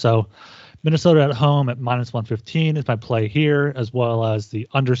here. So Minnesota at home at -115 is my play here, as well as the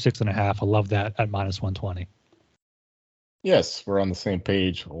under 6.5. I love that at -120. Yes, we're on the same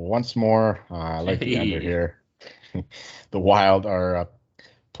page once more. I like the under here. The Wild are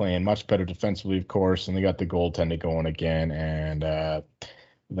playing much better defensively, of course, and they got the goaltending going again. And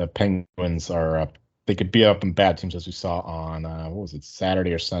the Penguins are they could beat up on bad teams, as we saw on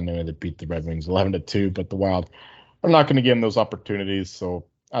Saturday or Sunday, when they beat the Red Wings 11-2. But the Wild are not going to give them those opportunities, so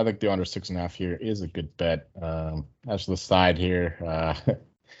I think the under 6.5 here is a good bet. As for the side here,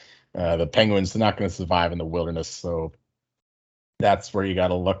 the Penguins are not going to survive in the wilderness, so that's where you got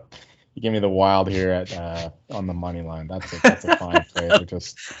to look. You give me the Wild here at on the money line. That's a fine play.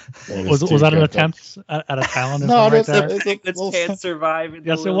 Was that an attempt at a talent? No, right there? Penguins can't survive in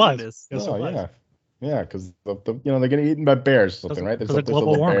the wilderness. Yes, it was. Yeah, because they're getting eaten by bears or something, right? There's a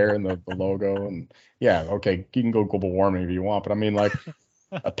global bear in the logo, and yeah, okay, you can go global warming if you want, but I mean, like,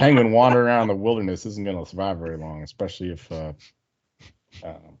 a penguin wandering around the wilderness isn't going to survive very long, especially if, they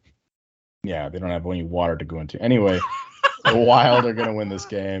don't have any water to go into. Anyway, the Wild are going to win this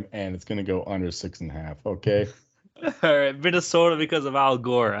game, and it's going to go under 6.5. Okay. All right, Minnesota because of Al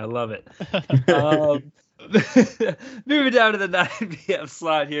Gore. I love it. Moving down to the 9 p.m.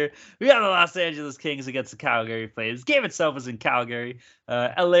 slot here, we got the Los Angeles Kings against the Calgary Flames. Game itself is in Calgary.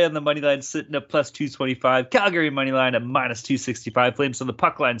 LA on the money line sitting at plus 225. Calgary money line at minus 265. Flames on the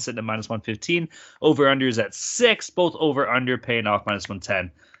puck line sitting at minus 115. Over unders at 6. Both over under paying off minus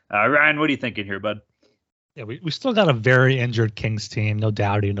 110. Ryan, what are you thinking here, bud? Yeah, we still got a very injured Kings team. No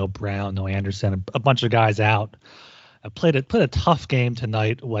Doughty, no Brown, no Anderson, a bunch of guys out. Played a tough game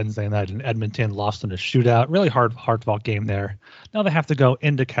tonight, Wednesday night in Edmonton, lost in a shootout. Really hard-fought game there. Now they have to go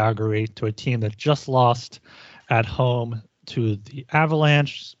into Calgary to a team that just lost at home to the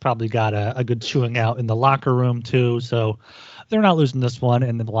Avalanche. Probably got a good chewing out in the locker room too. So they're not losing this one,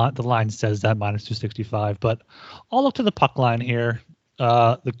 and the line says that minus 265. But I'll look to the puck line here.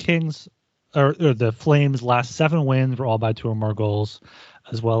 The Kings or the Flames' last 7 wins were all by 2 or more goals,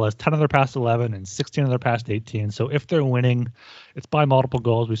 as well as 10 of their past 11 and 16 of their past 18. So if they're winning, it's by multiple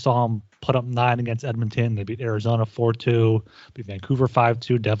goals. We saw them put up 9 against Edmonton. They beat Arizona 4-2, beat Vancouver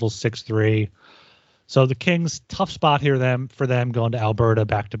 5-2, Devils 6-3. So the Kings, tough spot here for them going to Alberta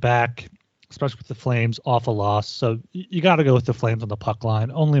back-to-back, especially with the Flames off a loss. So you got to go with the Flames on the puck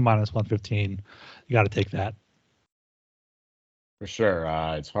line, only minus 115. You got to take that. For sure.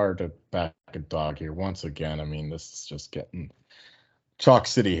 It's hard to back a dog here once again. I mean, this is just getting Chalk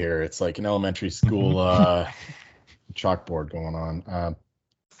City here. It's like an elementary school chalkboard going on.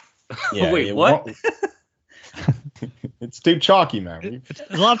 Yeah, Wait, what? It's too chalky, man.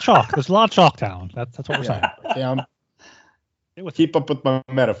 There's a lot of chalk. There's a lot of chalk town. That's what we're saying. Yeah, keep up with my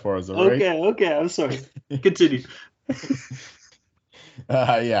metaphors, all right? Okay, I'm sorry. Continue.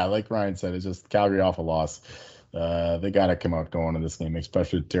 Yeah, like Ryan said, it's just Calgary off a loss. They got to come out going to this game,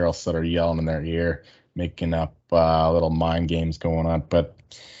 especially with Daryl Sutter yelling in their ear, making up little mind games going on. But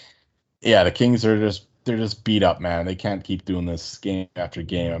yeah, the Kings they're just beat up, man. They can't keep doing this game after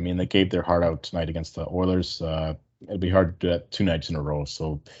game. I mean, they gave their heart out tonight against the Oilers. It'd be hard to do that 2 nights in a row.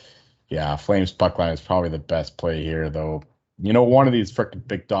 So yeah, Flames puck line is probably the best play here, though. You know, one of these freaking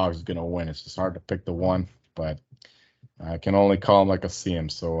big dogs is gonna win. It's just hard to pick the one, but I can only call them like I see them.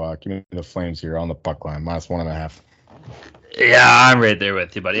 So give me the Flames here on the puck line, minus 1.5. Yeah, I'm right there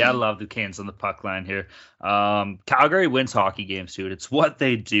with you, buddy. I love the Canes on the puck line here. Calgary wins hockey games, dude. It's what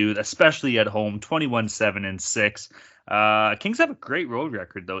they do, especially at home, 21-7-6. Kings have a great road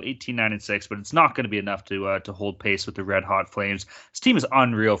record, though, 18-9-6, but it's not going to be enough to hold pace with the Red Hot Flames. This team is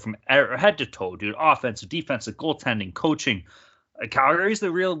unreal from head to toe, dude. Offensive, defensive, goaltending, coaching. Calgary's they're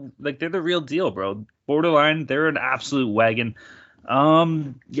the real deal, bro. Borderline, they're an absolute wagon.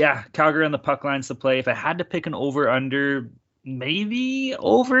 Yeah, Calgary on the puck line's the play. If I had to pick an over-under, maybe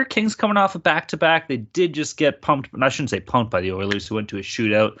over. Kings coming off a back-to-back. They did just get pumped, but I shouldn't say pumped by the Oilers, who went to a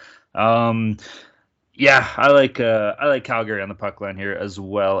shootout. Yeah, I like Calgary on the puck line here, as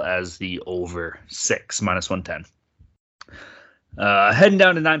well as the over 6, minus 110. Heading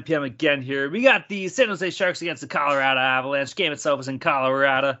down to 9 p.m. again here. We got the San Jose Sharks against the Colorado Avalanche. Game itself is in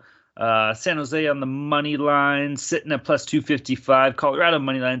Colorado. San Jose on the money line, sitting at plus 255. Colorado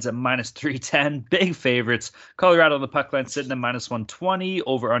money line's at minus 310. Big favorites. Colorado on the puck line sitting at minus 120.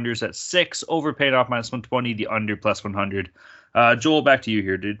 Over-unders at 6. Over paid off minus 120. The under plus 100. Joel, back to you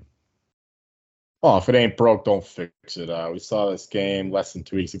here, dude. Oh, if it ain't broke, don't fix it. We saw this game less than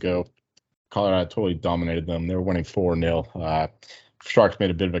 2 weeks ago. Colorado totally dominated them. They were winning 4-0. Sharks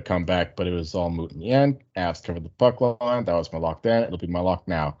made a bit of a comeback, but it was all moot in the end. Avs covered the puck line. That was my lock then. It'll be my lock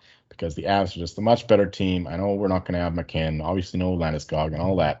now because the Avs are just a much better team. I know we're not going to have McKinnon, obviously no Landeskog and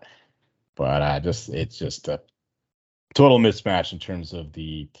all that, but it's just a total mismatch in terms of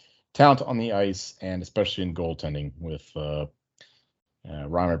the talent on the ice and especially in goaltending with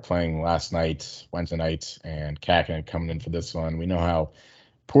Reimer playing last night, Wednesday night, and Kakinen coming in for this one. We know how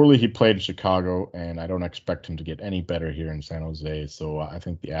poorly he played in Chicago, and I don't expect him to get any better here in San Jose. So I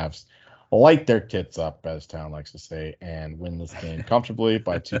think the Avs light their tits up, as Town likes to say, and win this game comfortably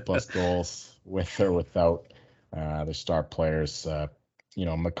by 2+ goals with or without their star players.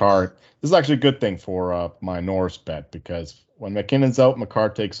 Makar, this is actually a good thing for my Norris bet because when McKinnon's out, Makar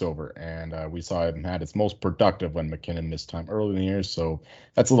takes over, and we saw him had his most productive when McKinnon missed time early in the year. So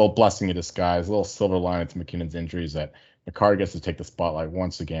that's a little blessing in disguise, a little silver lining to McKinnon's injuries that Makar gets to take the spotlight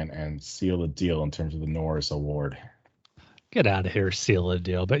once again and seal the deal in terms of the Norris Award. Get out of here, seal the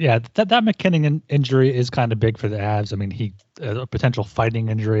deal. But yeah, that McKinnon injury is kind of big for the Avs. I mean, he a potential fighting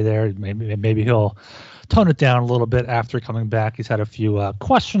injury there. Maybe he'll tone it down a little bit after coming back. He's had a few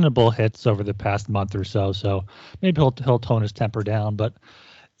questionable hits over the past month or so, so maybe he'll tone his temper down. But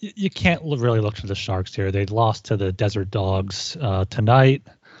you can't really look to the Sharks here. They lost to the Desert Dogs tonight.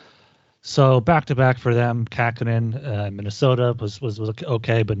 So back to back for them. Kakkonen, Minnesota was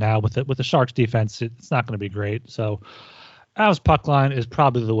okay, but now with the Sharks defense, it's not going to be great. So Avs puck line is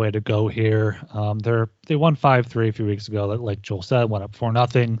probably the way to go here. They won 5-3 a few weeks ago, like Joel said, went up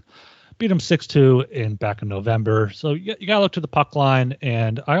 4-0, beat them 6-2 back in November. So you got to look to the puck line,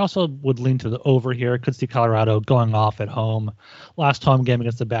 and I also would lean to the over here. Could see Colorado going off at home. Last home game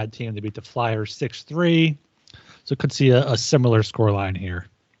against a bad team, they beat the Flyers 6-3. So could see a similar scoreline here.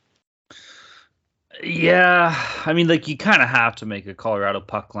 Yeah, I mean, like, you kind of have to make a Colorado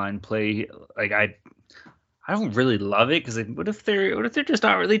puck line play. Like, I don't really love it because what if they're just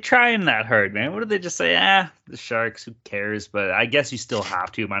not really trying that hard, man? What if they just say, the Sharks, who cares? But I guess you still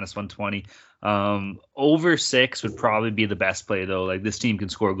have to, minus 120. Over 6 would probably be the best play, though. Like, this team can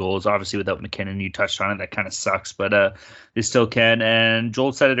score goals, obviously, without McKinnon. You touched on it. That kind of sucks, but they still can. And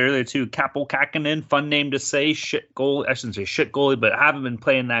Joel said it earlier, too. Kaapo Kakkonen, fun name to say. Shit goal. I shouldn't say shit goalie, but haven't been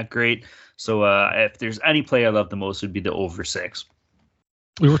playing that great. So if there's any play I love the most, it would be the over 6.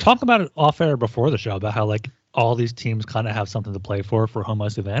 We were talking about it off air before the show about how, like, all these teams kind of have something to play for home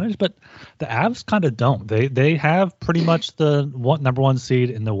ice advantage, but the Avs kind of don't. They have pretty much the number 1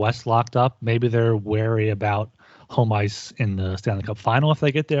 seed in the West locked up. Maybe they're wary about home ice in the Stanley Cup final if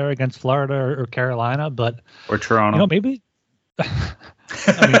they get there against Florida or Carolina, or Toronto. Maybe.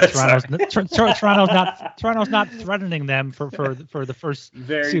 I mean, Toronto's not threatening them for the first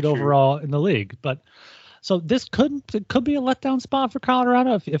seed overall in the league, but. So this could be a letdown spot for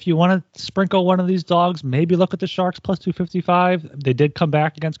Colorado. If you want to sprinkle one of these dogs, maybe look at the Sharks plus 255. They did come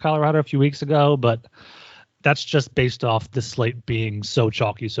back against Colorado a few weeks ago, but that's just based off the slate being so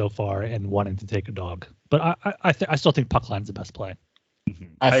chalky so far and wanting to take a dog. But I still think puck line's the best play.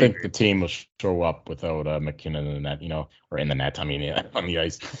 I think agree. The team will show up without McKinnon in the net, or in the net. I mean, on the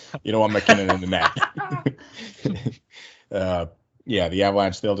ice. You don't want McKinnon in the net. Yeah, the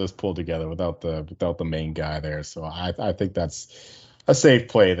Avalanche, they'll just pull together without the main guy there. So I think that's a safe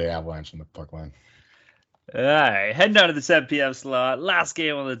play, the Avalanche in the puck line. All right, heading down to the 7 p.m. slot. Last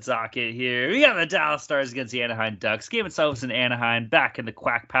game on the docket here. We got the Dallas Stars against the Anaheim Ducks. Game itself is in Anaheim, back in the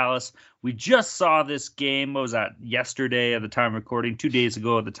Quack Palace. We just saw this game. What was that? Yesterday at the time of recording, 2 days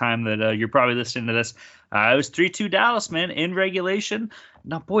ago at the time that you're probably listening to this. It was 3-2 Dallas, man, in regulation.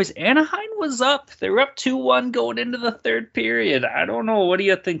 Now, boys, Anaheim was up. They were up 2-1 going into the third period. I don't know. What do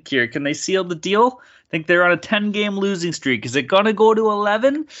you think here? Can they seal the deal? I think they're on a 10-game losing streak. Is it going to go to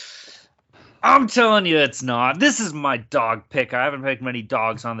 11? I'm telling you it's not. This is my dog pick. I haven't picked many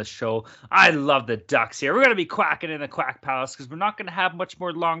dogs on the show. I love the Ducks here. We're going to be quacking in the Quack Palace because we're not going to have much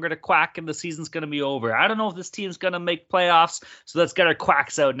more longer to quack and the season's going to be over. I don't know if this team's going to make playoffs, so let's get our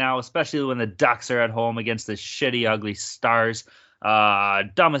quacks out now, especially when the Ducks are at home against the shitty, ugly Stars.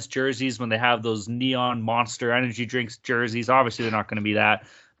 Dumbest jerseys when they have those neon Monster energy drinks jerseys. Obviously, they're not going to be that.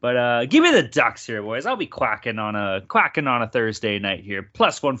 But give me the Ducks here, boys. I'll be quacking on a Thursday night here.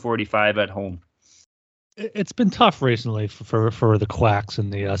 Plus 145 at home. It's been tough recently for the Quacks in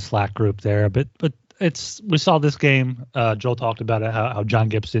the Slack group there, but we saw this game. Joel talked about it, how John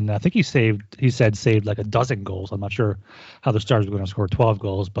Gibson, I think he saved like a dozen goals. I'm not sure how the Stars were going to score 12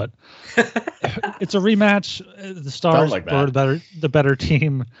 goals, but it's a rematch. The Stars were the better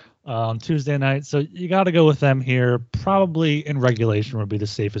team on Tuesday night, so you got to go with them here. Probably in regulation would be the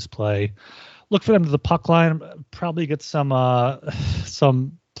safest play. Look for them to the puck line. Probably get some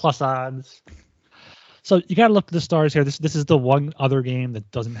plus odds. So you got to look at the Stars here. This is the one other game that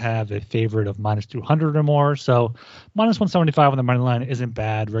doesn't have a favorite of minus 200 or more. So minus 175 on the money line isn't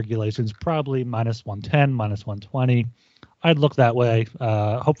bad. Regulation's probably minus 110, minus 120. I'd look that way.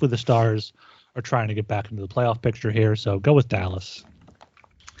 Hopefully the Stars are trying to get back into the playoff picture here. So go with Dallas.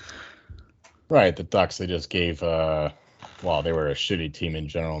 Right. The Ducks, they just gave, they were a shitty team in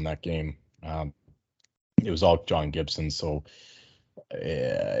general in that game. It was all John Gibson. So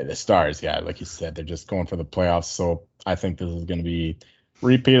the Stars, like you said, they're just going for the playoffs. So I think this is going to be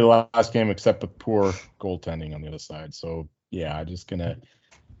repeat of the last game, except with poor goaltending on the other side. So I'm just gonna,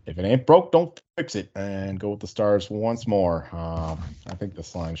 if it ain't broke, don't fix it, and go with the Stars once more. I think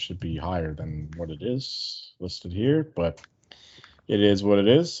this line should be higher than what it is listed here, but it is what it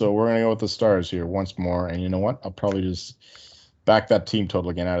is. So we're gonna go with the Stars here once more. And you know what? I'll probably just back that team total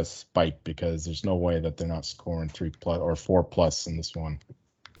again out of spite, because there's no way that they're not scoring 3+ or 4+ in this one.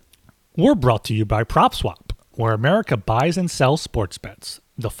 We're brought to you by PropSwap, where America buys and sells sports bets.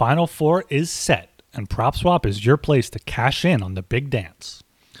 The Final Four is set, and PropSwap is your place to cash in on the big dance.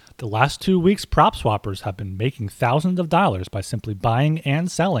 The last 2 weeks, PropSwappers have been making thousands of dollars by simply buying and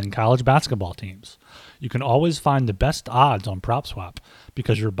selling college basketball teams. You can always find the best odds on PropSwap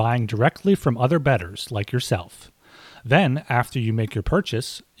because you're buying directly from other bettors like yourself. Then, after you make your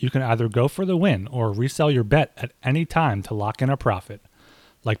purchase, you can either go for the win or resell your bet at any time to lock in a profit.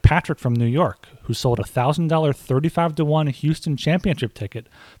 Like Patrick from New York, who sold a $1,000 35-1 Houston championship ticket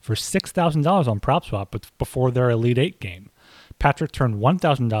for $6,000 on PropSwap before their Elite Eight game. Patrick turned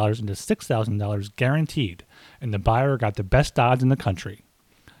 $1,000 into $6,000 guaranteed, and the buyer got the best odds in the country.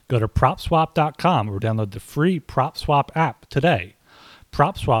 Go to PropSwap.com or download the free PropSwap app today.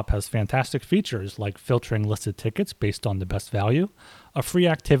 PropSwap has fantastic features like filtering listed tickets based on the best value, a free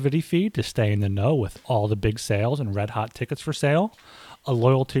activity feed to stay in the know with all the big sales and red-hot tickets for sale, a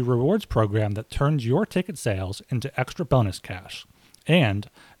loyalty rewards program that turns your ticket sales into extra bonus cash, and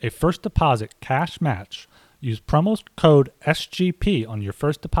a first deposit cash match. Use promo code SGP on your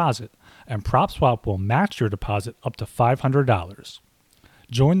first deposit, and PropSwap will match your deposit up to $500.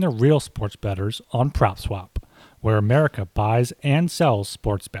 Join the real sports bettors on PropSwap, where America buys and sells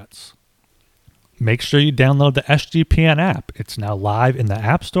sports bets. Make sure you download the SGPN app. It's now live in the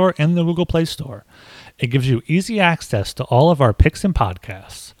App Store and the Google Play Store. It gives you easy access to all of our picks and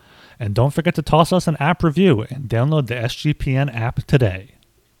podcasts. And don't forget to toss us an app review and download the SGPN app today.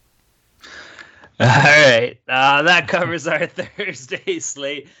 All right. That covers our Thursday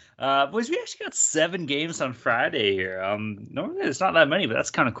slate. Boys, we actually got 7 games on Friday here. Normally it's not that many, but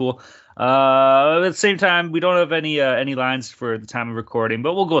that's kind of cool. At the same time, we don't have any lines for the time of recording,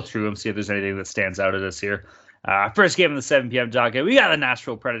 but we'll go through them, see if there's anything that stands out at us here. First game of the 7 p.m. docket, we got the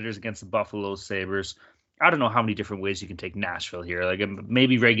Nashville Predators against the Buffalo Sabres. I don't know how many different ways you can take Nashville here. Like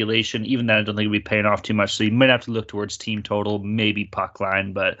maybe regulation, even then I don't think it'll be paying off too much. So you might have to look towards team total, maybe puck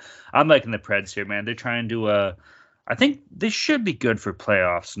line. But I'm liking the Preds here, man. They're trying to. I think they should be good for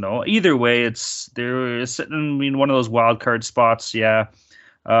playoffs. No, either way, they're sitting in one of those wild card spots. Yeah,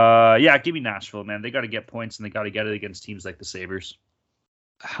 give me Nashville, man. They got to get points and they got to get it against teams like the Sabres.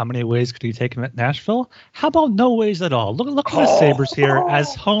 How many ways could you take him at Nashville? How about no ways at all? Look at the Sabres here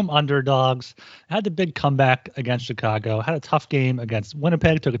as home underdogs. Had the big comeback against Chicago. Had a tough game against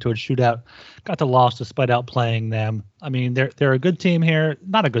Winnipeg. Took it to a shootout. Got the loss despite outplaying them. I mean, they're a good team here.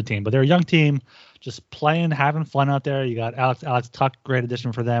 Not a good team, but they're a young team. Just playing, having fun out there. You got Alex Tuch, great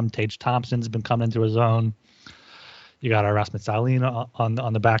addition for them. Tage Thompson's been coming into his own. You got Rasmus Dahlin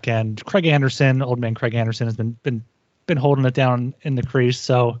on the back end. Craig Anderson, old man Craig Anderson, has been holding it down in the crease.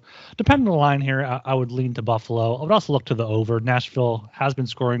 So depending on the line here, I would lean to Buffalo. I would also look to the over. Nashville has been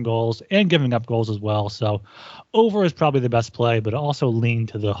scoring goals and giving up goals as well. So over is probably the best play, but also lean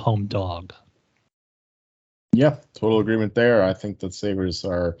to the home dog. Yeah, total agreement there. I think that Sabres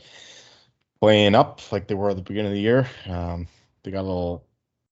are playing up like they were at the beginning of the year. They got a little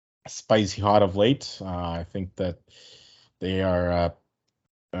spicy hot of late. I think that they are,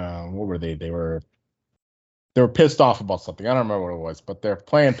 what were they? They were pissed off about something. I don't remember what it was, but they're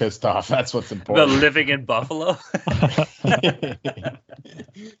playing pissed off. That's what's important. About living in Buffalo?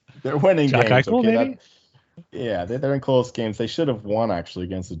 They're winning Jack games. Eichel, maybe? They're in close games. They should have won, actually,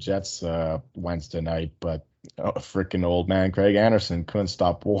 against the Jets Wednesday night, but freaking old man Craig Anderson couldn't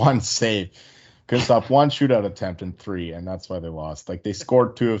stop one save. Couldn't stop one shootout attempt in 3, and that's why they lost. Like, they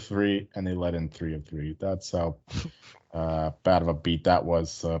scored 2 of 3, and they let in 3 of 3. That's how bad of a beat that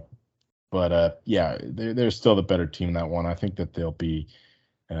was. But they're still the better team in that one. I think that they'll be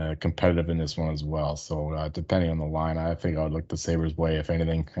competitive in this one as well. So depending on the line, I think I would look the Sabres' way, if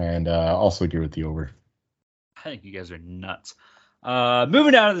anything, and also agree with the over. I think you guys are nuts.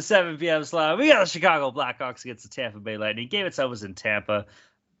 Moving down to the 7 p.m. slot, we got the Chicago Blackhawks against the Tampa Bay Lightning. Game itself was in Tampa.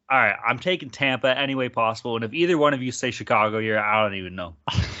 All right, I'm taking Tampa any way possible, and if either one of you say Chicago here, I don't even know.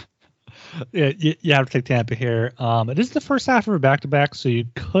 Yeah, you have to take Tampa here. It is the first half of a back-to-back, so you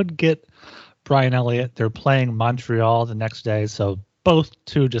could get Brian Elliott. They're playing Montreal the next day, so both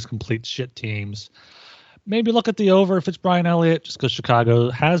two just complete shit teams. Maybe look at the over if it's Brian Elliott, just because Chicago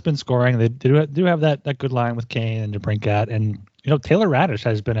has been scoring. They do have that good line with Kane and DeBrincat, and Taylor Radish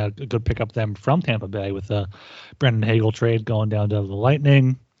has been a good pickup them from Tampa Bay with the Brendan Hagel trade going down to the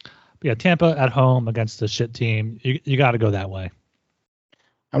Lightning. But yeah, Tampa at home against the shit team. You got to go that way.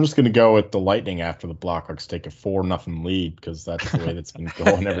 I'm just going to go with the Lightning after the Blackhawks take a 4-0 lead, because that's the way that's been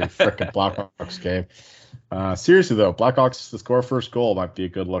going every frickin' Blackhawks game. Seriously, though, Blackhawks to score first goal might be a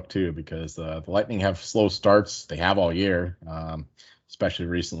good look, too, because the Lightning have slow starts. They have all year, especially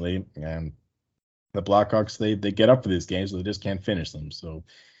recently. And the Blackhawks, they get up for these games, so they just can't finish them. So,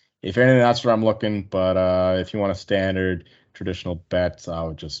 if anything, that's where I'm looking. But if you want a standard, traditional bet, I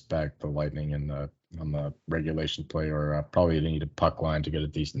would just back the Lightning on the regulation play, or probably need a puck line to get a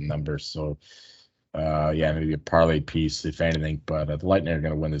decent number. So, maybe a parlay piece, if anything. But the Lightning are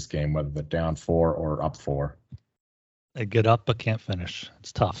going to win this game, whether they're down 4 or up 4. They get up but can't finish.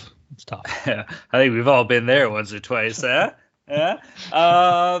 It's tough. I think we've all been there once or twice, huh? Yeah.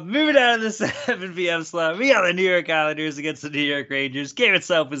 Moving down to the 7 p.m. slot, we got the New York Islanders against the New York Rangers. Game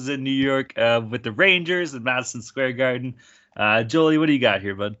itself is in New York with the Rangers at Madison Square Garden. Jolie, what do you got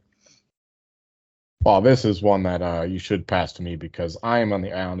here, bud? Well, this is one that you should pass to me because I am on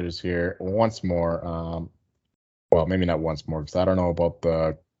the Islanders here once more. Well, maybe not once more because I don't know about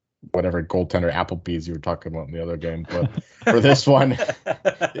the whatever goaltender Applebee's you were talking about in the other game. But for this one,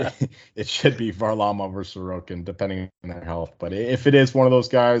 it should be Varlamov or Sorokin, depending on their health. But if it is one of those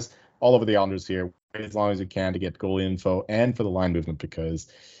guys, all over the Islanders here, wait as long as you can to get goalie info and for the line movement because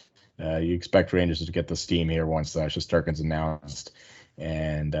you expect Rangers to get the steam here once Shesterkin's announced.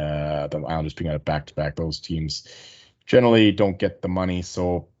 And the Islanders being out of back-to-back, those teams generally don't get the money.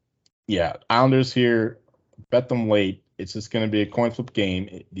 So, yeah, Islanders here, bet them late. It's just going to be a coin flip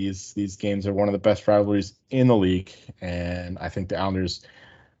game. These games are one of the best rivalries in the league, and I think the Islanders,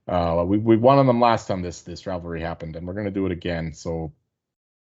 we won on them last time this rivalry happened, and we're going to do it again. So,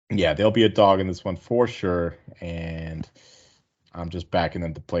 yeah, they'll be a dog in this one for sure, and I'm just backing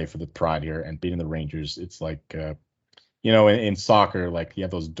them to play for the pride here and beating the Rangers. It's like in soccer, like you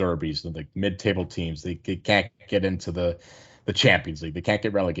have those derbies, like mid-table teams, they can't get into the Champions League. They can't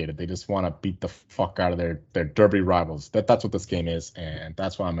get relegated. They just want to beat the fuck out of their derby rivals. That's what this game is, and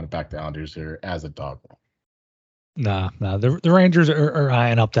that's why I'm going to back the Islanders here as a dog. No. The Rangers are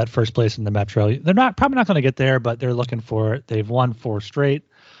eyeing up that first place in the Metro. They're probably not going to get there, but they're looking for it. They've won 4 straight,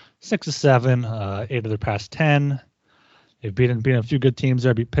 6 of 7, 8 of their past 10. They've beaten a few good teams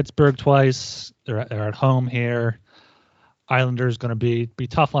there. Beat Pittsburgh twice. They're at home here. Islanders going to be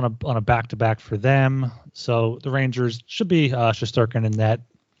tough on a back-to-back for them. So the Rangers should be Shesterkin in that.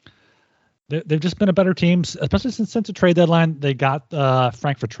 They've just been a better team, especially since the trade deadline. They got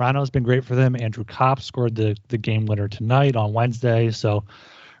Frank Vatrano has been great for them. Andrew Kopp scored the game winner tonight on Wednesday. So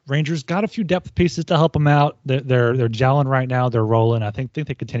Rangers got a few depth pieces to help them out. They're gelling right now. They're rolling. I think they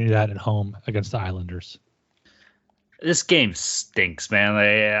continue that at home against the Islanders. This game stinks, man.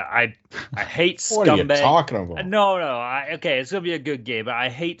 I hate scumbag. What are you talking about? No. Okay, it's gonna be a good game, but I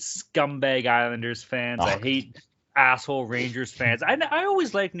hate scumbag Islanders fans. I hate asshole Rangers fans. I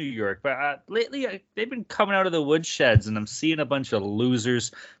always like New York, but lately they've been coming out of the woodsheds, and I'm seeing a bunch of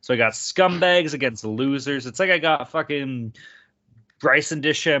losers. So I got scumbags against losers. It's like I got fucking Bryson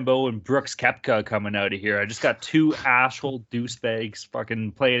DeChambeau and Brooks Koepka coming out of here. I just got 2 asshole douchebags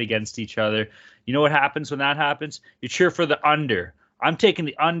fucking playing against each other. You know what happens when that happens? You cheer for the under. I'm taking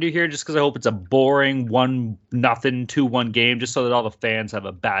the under here just because I hope it's a boring 1-0, 2-1 game, just so that all the fans have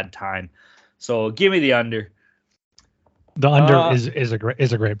a bad time. So give me the under. The under is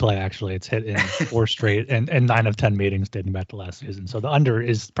a great play, actually. It's hit in 4 straight and 9 of 10 meetings dating back to last season. So the under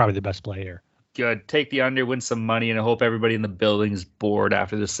is probably the best play here. Good. Take the under, win some money, and I hope everybody in the building is bored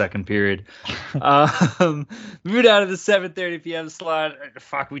after the second period. Moving out of the 7:30 p.m. slot.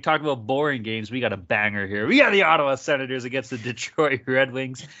 Fuck, we talked about boring games. We got a banger here. We got the Ottawa Senators against the Detroit Red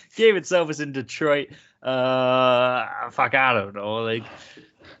Wings. Game itself is in Detroit. I don't know.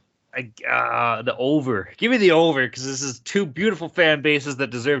 The over. Give me the over, because this is 2 beautiful fan bases that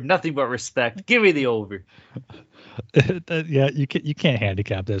deserve nothing but respect. Give me the over. Yeah, you can't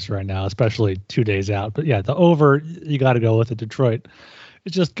handicap this right now, especially 2 days out. But yeah, the over, you got to go with it. Detroit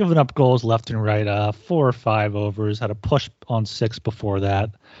is just giving up goals left and right. 4 or 5 overs, had a push on 6 before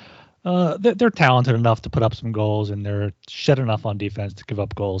that. They're talented enough to put up some goals, and they're shit enough on defense to give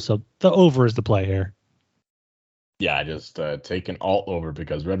up goals. So the over is the play here. Yeah, I just take an alt over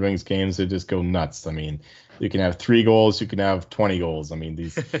because Red Wings games, they just go nuts. I mean, you can have 3 goals, you can have 20 goals. I mean,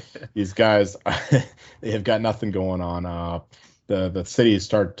 these guys, they have got nothing going on. The cities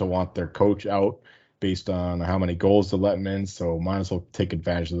start to want their coach out based on how many goals to let him in, so might as well take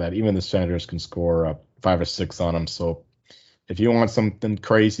advantage of that. Even the Senators can score 5 or 6 on them. So if you want something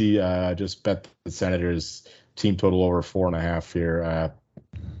crazy, just bet the Senators team total over 4.5 here.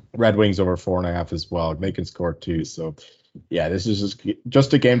 Red Wings over 4.5 as well. They can score 2. So, yeah, this is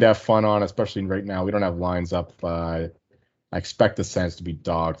just a game to have fun on, especially right now. We don't have lines up. I expect the Sens to be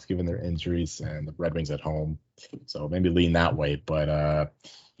dogs given their injuries and the Red Wings at home. So maybe lean that way. But,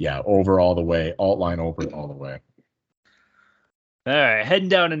 yeah, over all the way. Alt line over all the way. All right, heading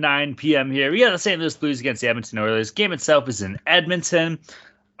down to 9 p.m. here. We got the St. Louis Blues against the Edmonton Oilers. Game itself is in Edmonton.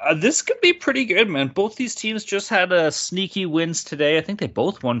 This could be pretty good, man. Both these teams just had sneaky wins today. I think they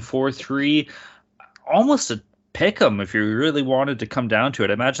both won 4-3. Almost a pick 'em if you really wanted to come down to it.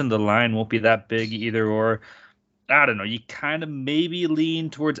 I imagine the line won't be that big either, or I don't know. You kind of maybe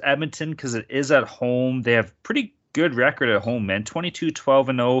lean towards Edmonton because it is at home. They have pretty good record at home, man.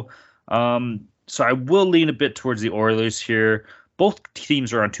 22-12-0. So I will lean a bit towards the Oilers here. Both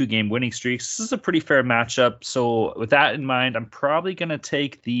teams are on 2-game winning streaks. This is a pretty fair matchup. So with that in mind, I'm probably going to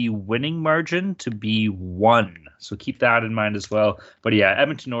take the winning margin to be 1. So keep that in mind as well. But yeah,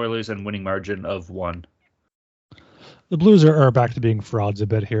 Edmonton Oilers and winning margin of 1. The Blues are back to being frauds a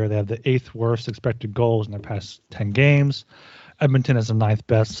bit here. They have the 8th worst expected goals in their past 10 games. Edmonton is the 9th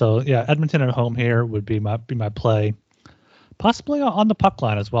best. So yeah, Edmonton at home here would be my play. Possibly on the puck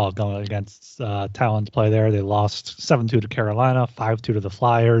line as well, going against Talon's play there. They lost 7-2 to Carolina, 5-2 to the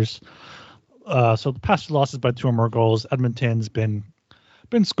Flyers. So the past 2 losses by 2 or more goals. Edmonton's been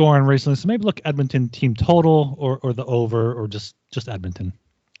scoring recently, so maybe look Edmonton team total or the over or just Edmonton.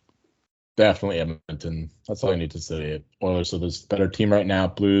 Definitely Edmonton. That's all I need to say. Oilers are this better team right now.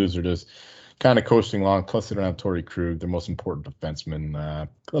 Blues are just kind of coasting along. Plus, they don't have Torrey Krug, their most important defenseman. A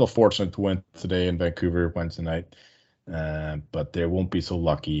little fortunate to win today in Vancouver Wednesday night. But they won't be so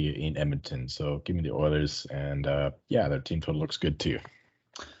lucky in Edmonton. So give me the Oilers, and their team total looks good too.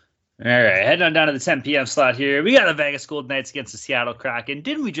 All right, heading on down to the 10 p.m. slot here. We got the Vegas Golden Knights against the Seattle Kraken.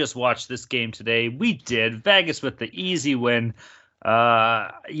 Didn't we just watch this game today? We did. Vegas with the easy win.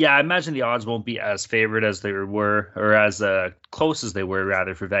 I imagine the odds won't be as favored as they were, or as close as they were,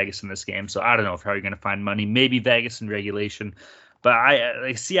 rather, for Vegas in this game. So I don't know how you're going to find money. Maybe Vegas in regulation.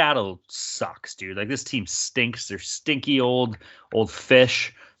 But Seattle sucks, dude. Like, this team stinks. They're stinky old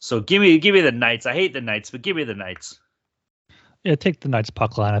fish. So give me the Knights. I hate the Knights, but give me the Knights. Yeah, take the Knights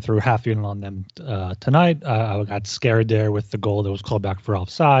puck line. I threw half unit on them tonight. I got scared there with the goal that was called back for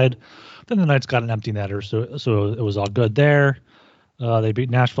offside. Then the Knights got an empty netter, so it was all good there. They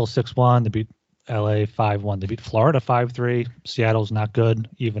beat Nashville 6-1. They beat LA 5-1. They beat Florida 5-3. Seattle's not good,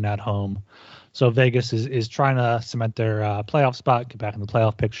 even at home. So Vegas is trying to cement their playoff spot, get back in the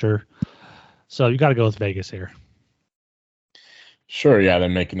playoff picture. So you got to go with Vegas here. Sure, yeah, they're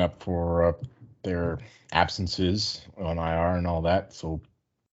making up for their absences on IR and all that. So,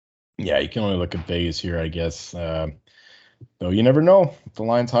 yeah, you can only look at Vegas here, I guess. Though you never know. If the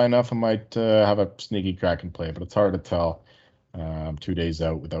line's high enough, I might have a sneaky Kraken play, but it's hard to tell 2 days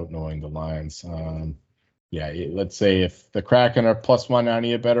out without knowing the lines. Let's say if the Kraken are plus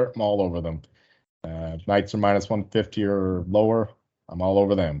 190 or better, I'm all over them. Knights are minus 150 or lower, I'm all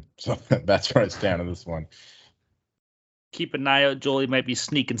over them. So that's where I stand on this one. Keep an eye out. Jolie might be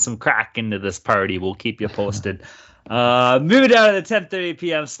sneaking some crack into this party. We'll keep you posted. Moving down to the 10:30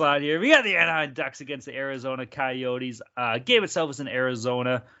 p.m. slot here. We got the Anaheim Ducks against the Arizona Coyotes. Game itself is in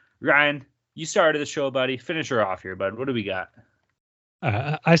Arizona. Ryan, you started the show, buddy. Finish her off here, bud. What do we got?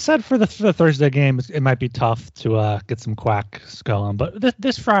 I said for the Thursday game, it might be tough to get some quacks going, but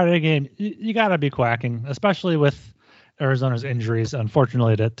this Friday game, you got to be quacking, especially with Arizona's injuries.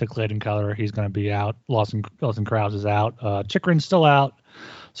 Unfortunately, to Clayton Keller, he's going to be out. Lawson Krause is out. Chikrin's still out,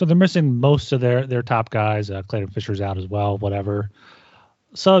 so they're missing most of their top guys. Clayton Fisher's out as well. Whatever.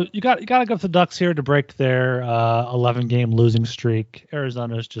 So you got to go with the Ducks here to break their 11-game losing streak.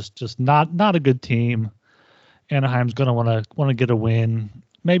 Arizona's just not a good team. Anaheim's going to want to get a win.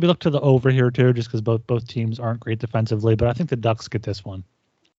 Maybe look to the over here too, just because both teams aren't great defensively. But I think the Ducks get this one.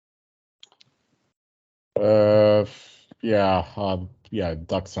 Ducks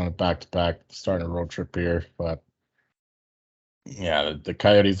on a back-to-back, starting a road trip here. But yeah, the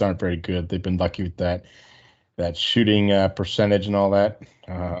Coyotes aren't very good. They've been lucky with that shooting percentage and all that.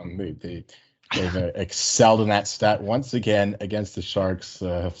 They've excelled in that stat once again against the Sharks,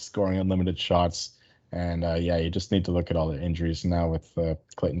 scoring unlimited shots. And you just need to look at all the injuries now with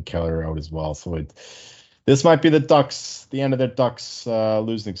Clayton Keller out as well. So this might be the end of their Ducks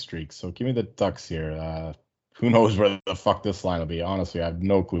losing streak. So give me the Ducks here. Who knows where the fuck this line will be? Honestly, I have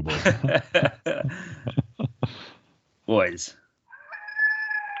no clue. Boys.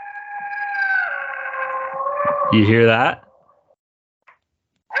 You hear that?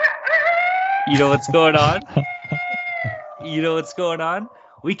 You know what's going on?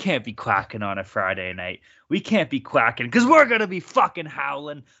 We can't be quacking on a Friday night. We can't be quacking because we're going to be fucking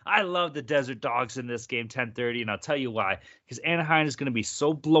howling. I love the Desert Dogs in this game, 10:30, and I'll tell you why. Because Anaheim is going to be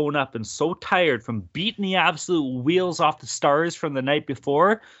so blown up and so tired from beating the absolute wheels off the Stars from the night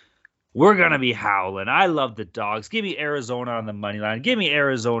before. We're going to be howling. I love the Dogs. Give me Arizona on the money line. Give me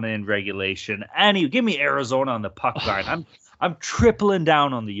Arizona in regulation. Give me Arizona on the puck line. I'm tripling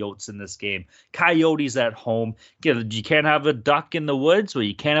down on the Yotes in this game. Coyotes at home. You can't have a duck in the woods, or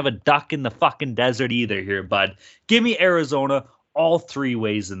you can't have a duck in the fucking desert either here, bud. Give me Arizona all 3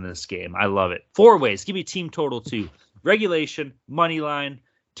 ways in this game. I love it. 4 ways. Give me team total too. Regulation, money line,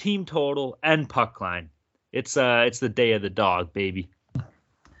 team total, and puck line. It's the day of the dog, baby.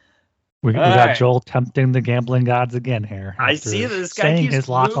 We All got right. Joel tempting the gambling gods again here. I after see this guy saying keeps his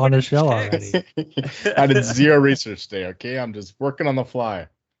lock on moving the his show picks. already. I did zero research today. Okay, I'm just working on the fly,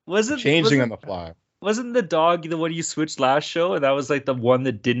 changing on the fly. Wasn't the dog the one you switched last show? And that was like the one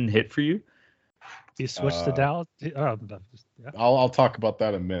that didn't hit for you? He switched to Dallas. Yeah. I'll talk about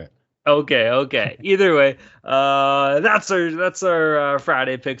that in a minute. Okay. Either way, that's our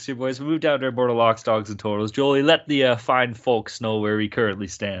Friday picks here, boys. We moved down to our Mortal Locks, Dogs, and Totals. Jolie, let the fine folks know where we currently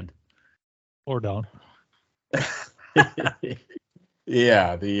stand. Or don't.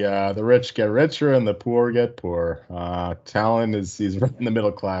 Yeah, the rich get richer and the poor get poor. Talon he's right in the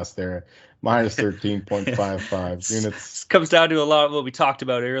middle class there, minus 13.55 units. This comes down to a lot of what we talked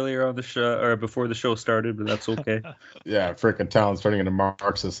about earlier on the show or before the show started, but that's okay. Yeah, freaking Talon's turning into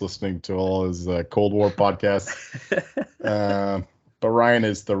Marxist listening to all his Cold War podcasts. But Ryan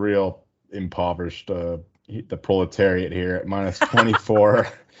is the real impoverished, the proletariat here at minus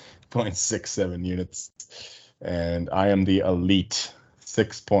 24.67 units. And I am the elite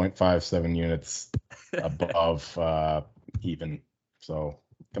 6.57 units above even. So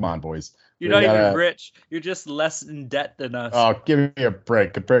come on, boys. You're not even rich. You're just less in debt than us. Oh, give me a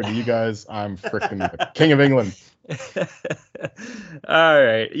break. Compared to you guys, I'm freaking the king of England. All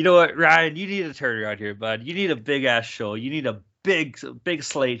right. You know what, Ryan? You need a turnaround here, bud. You need a big ass show. You need a big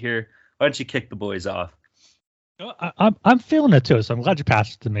slate here. Why don't you kick the boys off? I'm feeling it too, so I'm glad you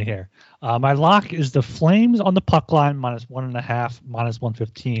passed it to me here. My lock is the Flames on the puck line, minus 1.5, minus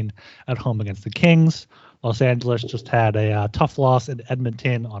 115 at home against the Kings. Los Angeles just had a tough loss in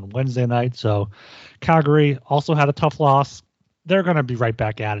Edmonton on Wednesday night, so Calgary also had a tough loss. They're going to be right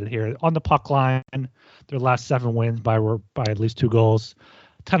back at it here on the puck line. Their last 7 wins by at least 2 goals.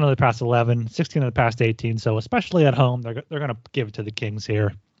 10 of the past 11, 16 of the past 18. So especially at home, they're going to give it to the Kings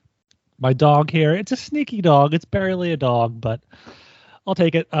here. My dog here, it's a sneaky dog. It's barely a dog, but I'll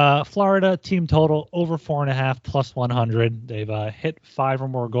take it. Florida team total over 4.5 plus 100. They've hit 5 or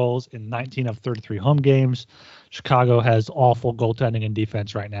more goals in 19 of 33 home games. Chicago has awful goaltending and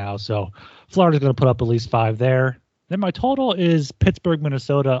defense right now, so Florida's going to put up at least 5 there. Then my total is Pittsburgh,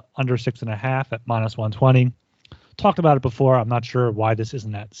 Minnesota under 6.5 at minus 120. Talked about it before. I'm not sure why this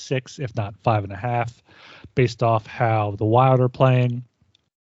isn't at 6, if not 5.5, based off how the Wild are playing.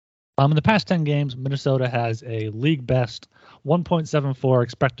 In the past 10 games, Minnesota has a league best 1.74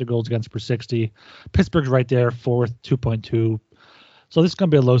 expected goals against per 60. Pittsburgh's right there, 4th, 2.2. So this is going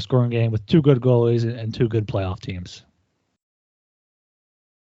to be a low-scoring game with 2 good goalies and 2 good playoff teams.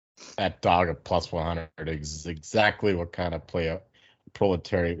 That dog at plus 100 is exactly what kind of play a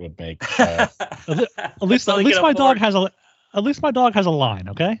proletariat would make. At least my dog has a line,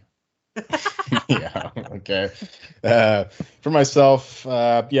 okay? Yeah, okay. For myself,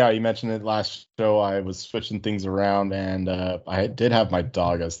 you mentioned it last show. I was switching things around, and I did have my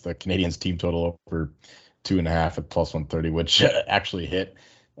dog as the Canadians team total over 2.5 at plus 130, which actually hit.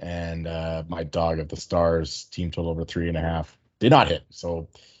 And my dog of the Stars team total over 3.5 did not hit. So,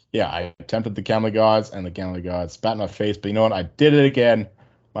 yeah, I attempted the Gambling Gods, and the Gambling Gods spat in my face. But you know what? I did it again.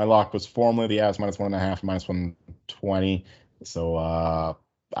 My lock was formerly the Avs minus 1.5, minus 120. So,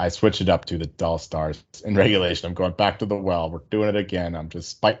 I switched it up to the Dallas Stars in regulation. I'm going back to the well. We're doing it again. I'm just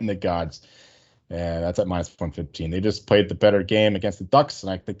spiting the gods. And that's at minus 115. They just played the better game against the Ducks, and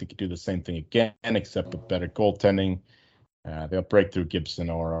I think they could do the same thing again, except with better goaltending. They'll break through Gibson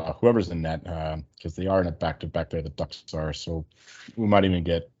or whoever's in net, because they are in a back-to-back there, the Ducks are. So we might even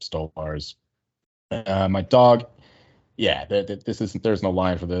get Stolars. My dog, there's no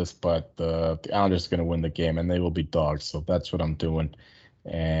line for this, but the Islanders are going to win the game, and they will be dogs. So that's what I'm doing.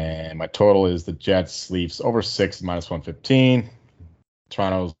 And my total is the Jets Leafs over 6 minus 115.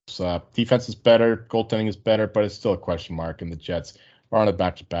 Toronto's defense is better, goaltending is better, but it's still a question mark. And the Jets are on a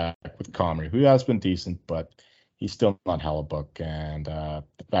back-to-back with Comrie, who has been decent, but he's still not Hellebuck. And the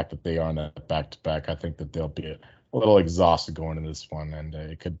fact that they are on a back-to-back, I think that they'll be a little exhausted going into this one, and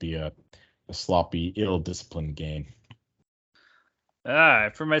it could be a sloppy, ill-disciplined game. All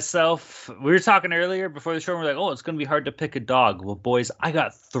right, for myself, we were talking earlier before the show, and we're like, it's going to be hard to pick a dog. Well, boys, I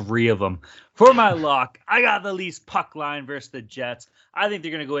got 3 of them. For my lock, I got the Leafs puck line versus the Jets. I think they're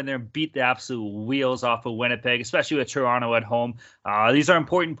going to go in there and beat the absolute wheels off of Winnipeg, especially with Toronto at home. These are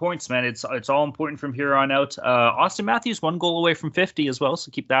important points, man. It's all important from here on out. Austin Matthews, 1 goal away from 50 as well, so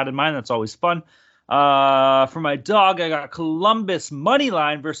keep that in mind. That's always fun. For my dog, I got Columbus money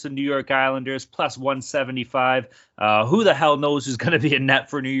line versus the New York Islanders plus 175. Who the hell knows who's going to be in net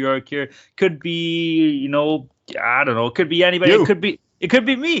for New York here? Could be, I don't know. It could be anybody. You. It could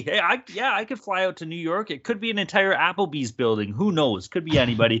be me. Hey, I could fly out to New York. It could be an entire Applebee's building. Who knows? Could be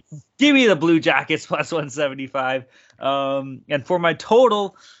anybody. Give me the Blue Jackets plus 175. And for my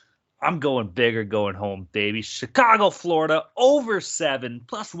total, I'm going big or going home, baby. Chicago, Florida, over 7,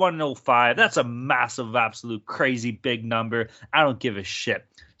 plus 105. That's a massive, absolute crazy big number. I don't give a shit.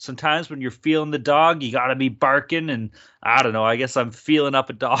 Sometimes when you're feeling the dog, you got to be barking. And I don't know. I guess I'm feeling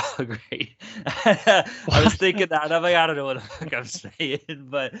up a dog, right? I was thinking that. I'm like, I don't know what the fuck I'm saying.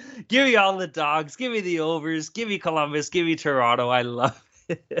 But give me all the dogs. Give me the overs. Give me Columbus. Give me Toronto. I love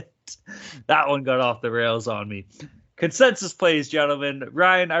it. That one got off the rails on me. Consensus plays, gentlemen.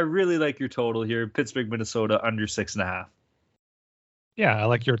 Ryan, I really like your total here. Pittsburgh, Minnesota, under 6.5. Yeah, I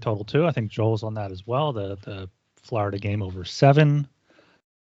like your total too. I think Joel's on that as well. The Florida game over 7.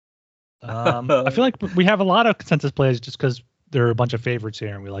 I feel like we have a lot of consensus plays just because there are a bunch of favorites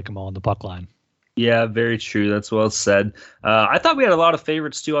here and we like them all on the puck line. Yeah, very true. That's well said. I thought we had a lot of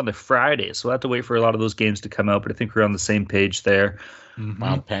favorites too on the Friday, so we'll have to wait for a lot of those games to come out, but I think we're on the same page there.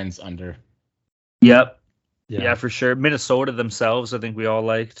 Mount Penn's under. Yep. Yeah, for sure. Minnesota themselves, I think we all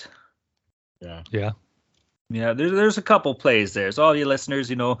liked. Yeah. There's a couple plays there. So all you listeners,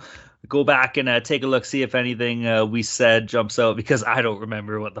 go back and take a look, see if anything we said jumps out, because I don't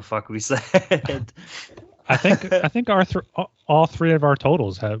remember what the fuck we said. I think all 3 of our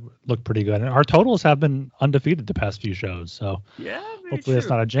totals have looked pretty good, and our totals have been undefeated the past few shows. So yeah, hopefully it's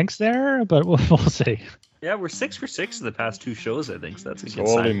not a jinx there, but we'll see. Yeah, we're 6 for 6 in the past 2 shows, I think. So that's a good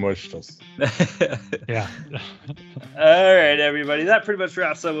Totally sign. mushed us. Yeah. All right, everybody. That pretty much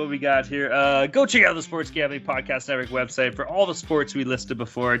wraps up what we got here. Go check out the Sports Gambling Podcast Network website for all the sports we listed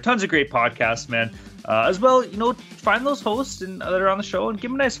before. Tons of great podcasts, man. As well, find those hosts that are on the show and give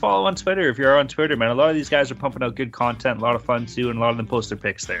them a nice follow on Twitter if you're on Twitter, man. A lot of these guys are pumping out good content, a lot of fun too, and a lot of them post their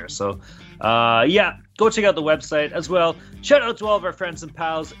picks there. So, go check out the website as well. Shout out to all of our friends and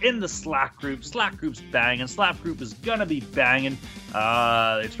pals in the Slack group. Slack group's banging. Slack group is gonna be banging.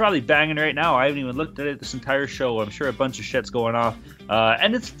 It's probably banging right now. I haven't even looked at it this entire show. I'm sure a bunch of shit's going off.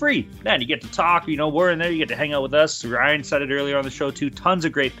 And it's free. Man, you get to talk. We're in there. You get to hang out with us. Ryan said it earlier on the show too. Tons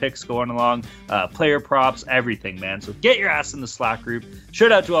of great picks going along. Player props, everything, man. So get your ass in the Slack group.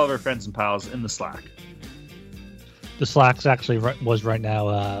 Shout out to all of our friends and pals in the Slack. The Slack's actually was right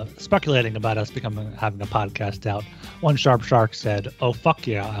now speculating about us having a podcast out. One Sharp Shark said, "Oh fuck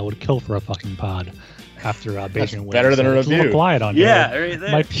yeah, I would kill for a fucking pod." After Beijing wins, better than a it's review. a little quiet on here. Yeah, right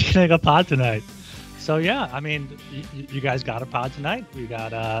there. Might be getting a pod tonight. So yeah, I mean, you guys got a pod tonight. We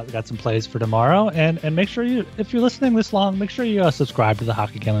got some plays for tomorrow, and make sure if you're listening this long, make sure you subscribe to the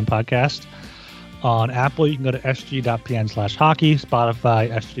Hockey Gambling Podcast. On Apple, you can go to sg.pn/hockey, Spotify,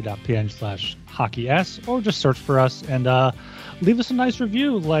 sg.pn/hockeys, or just search for us and leave us a nice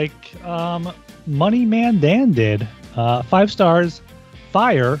review like Money Man Dan did. 5 stars,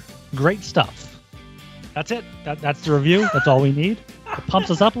 fire, great stuff. That's it. That's the review. That's all we need. It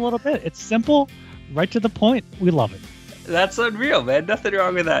pumps us up a little bit. It's simple, right to the point. We love it. That's unreal, man. Nothing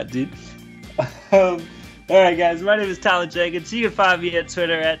wrong with that, dude. All right, guys. My name is Talon Jenkins. You can find me at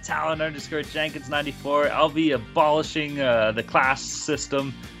Twitter at Talon_Jenkins94. I'll be abolishing the class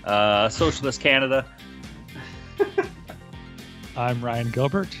system, Socialist Canada. I'm Ryan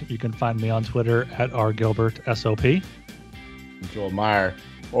Gilbert. You can find me on Twitter at rgilbertsop. Joel Meyer.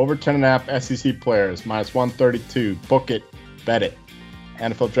 Over 10.5 SEC players, minus 132. Book it. Bet it.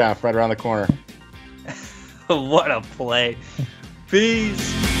 NFL draft right around the corner. What a play. Peace.